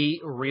 JB,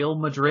 Real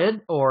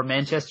Madrid or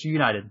Manchester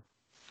United?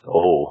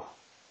 Oh.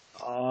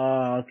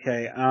 Oh,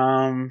 okay.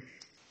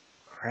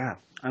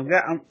 Crap. I'm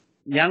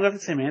gonna have to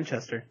say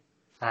Manchester.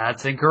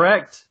 That's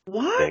incorrect.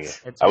 What? Dang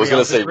it. It's I was Real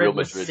gonna say Madrid Real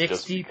with Madrid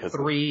just because.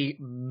 63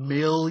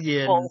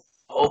 million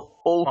followers.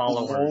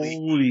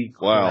 Holy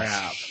Wow.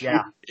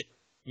 crap.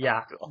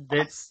 Yeah.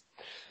 That's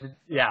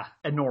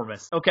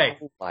enormous. Okay.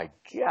 Oh my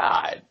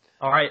God.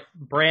 All right,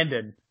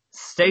 Brandon.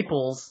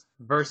 Staples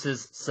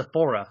versus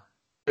Sephora.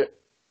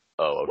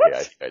 Oh, okay.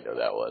 I think I know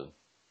that one.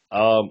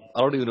 I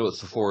don't even know what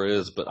Sephora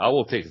is, but I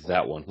will take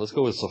that one. Let's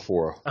go with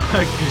Sephora.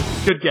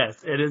 Good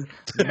guess. It is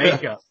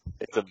makeup.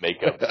 It's a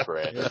makeup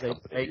brand. It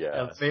is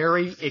Yeah. a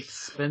very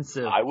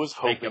expensive. I was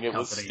hoping makeup it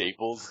was company.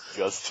 Staples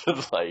just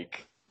to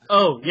like.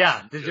 Oh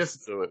yeah, to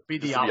just so it, be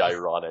the just to be opposite.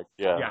 ironic.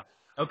 Yeah. Yeah.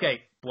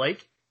 Okay,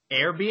 Blake.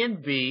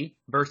 Airbnb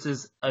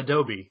versus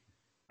Adobe.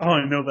 Oh,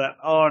 I know that.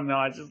 Oh, no,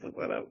 I just looked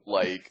that up.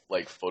 Like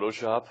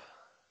Photoshop,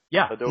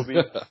 Yeah. Adobe.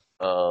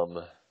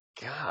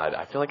 God,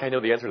 I feel like I know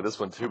the answer to this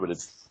one too, but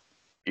it's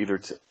either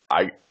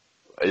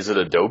is it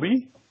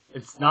Adobe?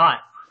 It's not.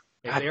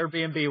 It's God.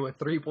 Airbnb with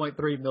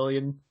 3.3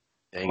 million.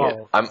 Dang Oh.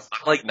 it! I'm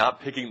like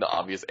not picking the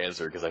obvious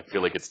answer because I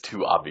feel like it's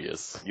too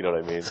obvious. You know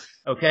what I mean?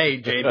 Okay,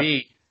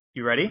 JB,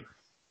 you ready?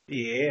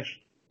 Yeah.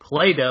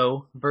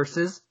 Play-Doh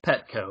versus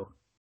Petco.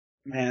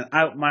 Man,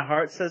 my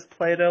heart says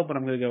Play-Doh, but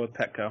I'm going to go with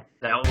Petco.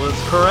 That was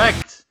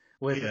correct.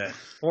 With Yeah.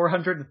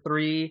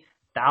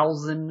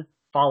 403,000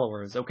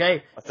 followers.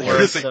 Okay. I think it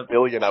was a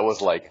billion. I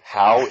was like,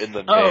 how in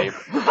the name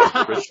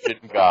of Christian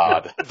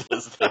God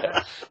does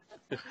that?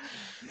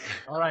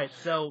 All right,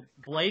 so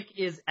Blake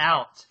is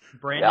out.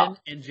 Brandon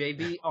and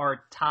JB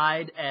are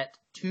tied at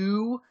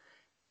 2.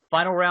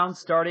 Final round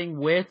starting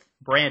with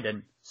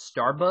Brandon.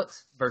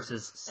 Starbucks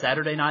versus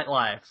Saturday Night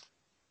Live.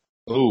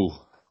 Ooh.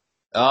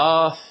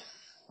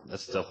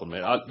 That's a tough one,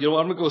 man. You know what?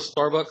 I'm going to go with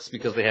Starbucks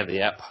because they have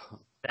the app.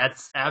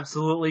 That's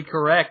absolutely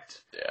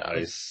correct. Yeah.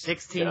 Nice.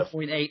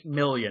 16.8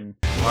 million.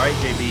 All right,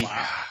 JB.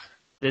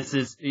 This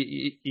is,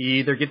 you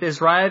either get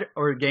this right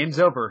or game's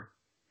over.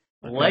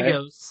 Okay.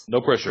 Legos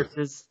No pressure.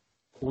 versus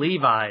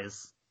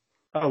Levi's.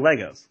 Oh,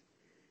 Legos.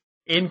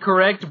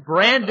 Incorrect.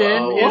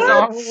 Brandon Oh, is what?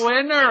 our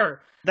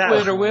winner. That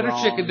Winner,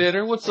 was chicken wrong.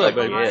 dinner. What's up,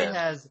 baby? Levi Yeah.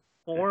 has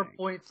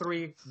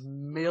 4.3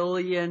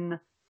 million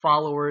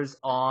followers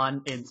on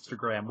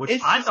Instagram, which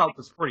It's- I thought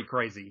was pretty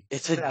crazy.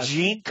 It's a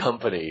jean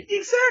company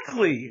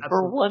Exactly.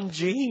 for one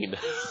jean.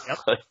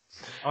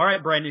 All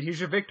right, Brandon, here's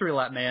your victory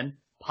lap, man.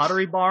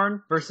 Pottery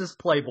Barn versus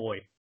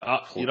Playboy.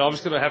 I'm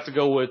just going to have to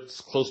go with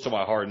close to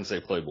my heart and say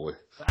Playboy.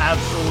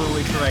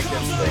 Absolutely correct.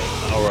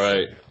 All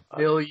right.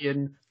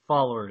 Million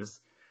followers.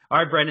 All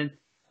right, Brandon,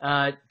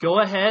 go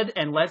ahead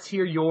and let's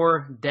hear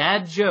your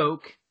dad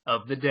joke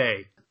of the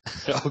day.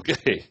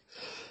 Okay.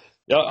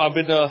 Yeah, I've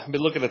been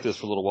looking at this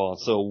for a little while.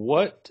 So,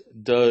 what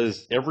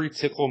does every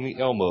Tickle Me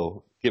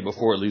Elmo get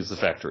before it leaves the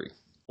factory?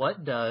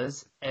 What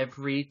does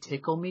every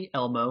Tickle Me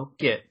Elmo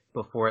get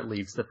before it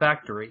leaves the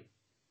factory?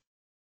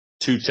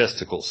 2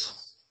 testicles.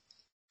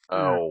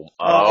 Oh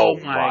Oh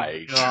my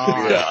my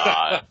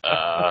God.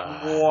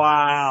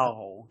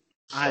 Wow.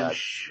 I'm That-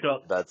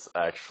 shook. That's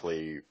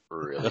actually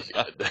really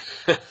good.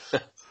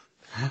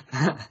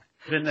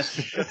 Goodness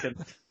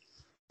shooketh.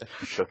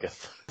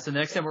 Shooketh. So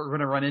next time we're going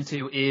to run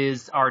into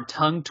is our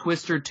Tongue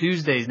Twister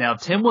Tuesdays. Now,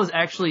 Tim was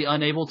actually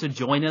unable to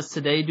join us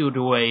today due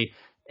to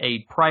a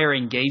prior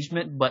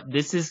engagement, but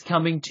this is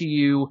coming to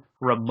you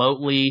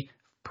remotely,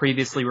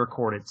 previously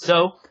recorded.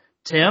 So,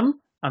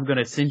 Tim, I'm going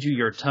to send you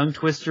your Tongue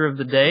Twister of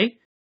the day.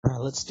 All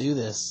right, let's do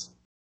this.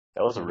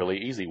 That was a really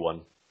easy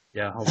one.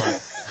 Yeah, hold on.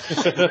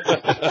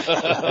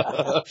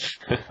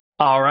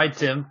 All right,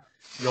 Tim,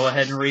 go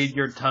ahead and read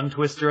your Tongue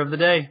Twister of the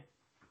day.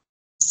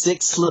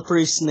 6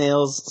 slippery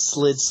snails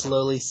slid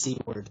slowly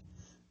seaward.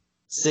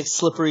 6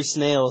 slippery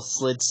snails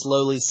slid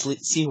slowly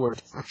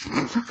seaward.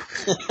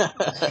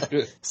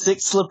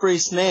 6 slippery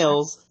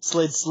snails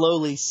slid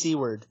slowly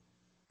seaward.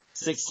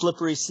 6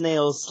 slippery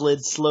snails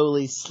slid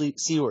slowly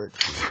seaward.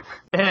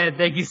 And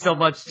thank you so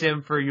much,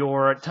 Tim, for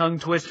your Tongue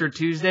Twister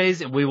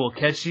Tuesdays, and we will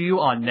catch you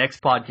on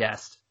next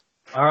podcast.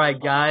 All right,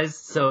 guys.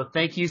 So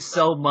thank you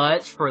so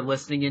much for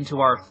listening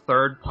into our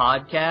third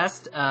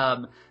podcast.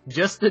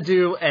 Just to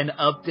do an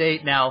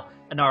update now,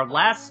 in our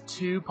last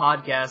 2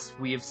 podcasts,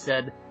 we have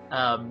said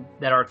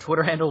that our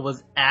Twitter handle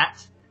was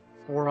at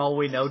For All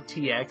We Know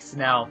TX.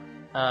 Now,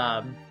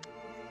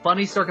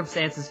 funny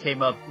circumstances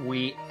came up.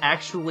 We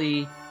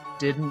actually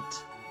didn't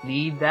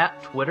need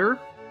that Twitter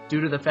due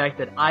to the fact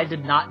that I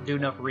did not do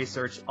enough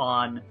research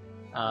on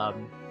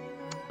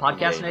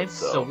podcast names.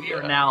 So we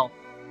are now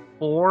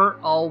For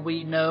All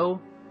We Know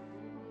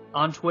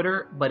on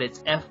Twitter, but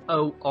it's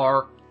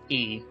FORE.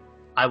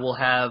 I will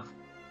have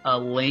a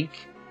link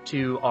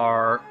to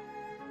our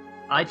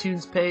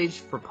iTunes page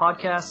for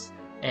podcasts,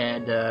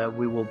 and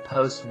we will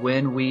post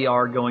when we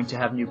are going to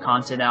have new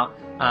content out.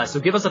 So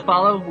give us a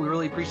follow. We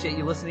really appreciate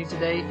you listening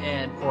today,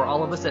 and for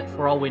all of us at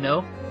For All We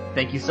Know,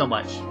 thank you so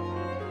much.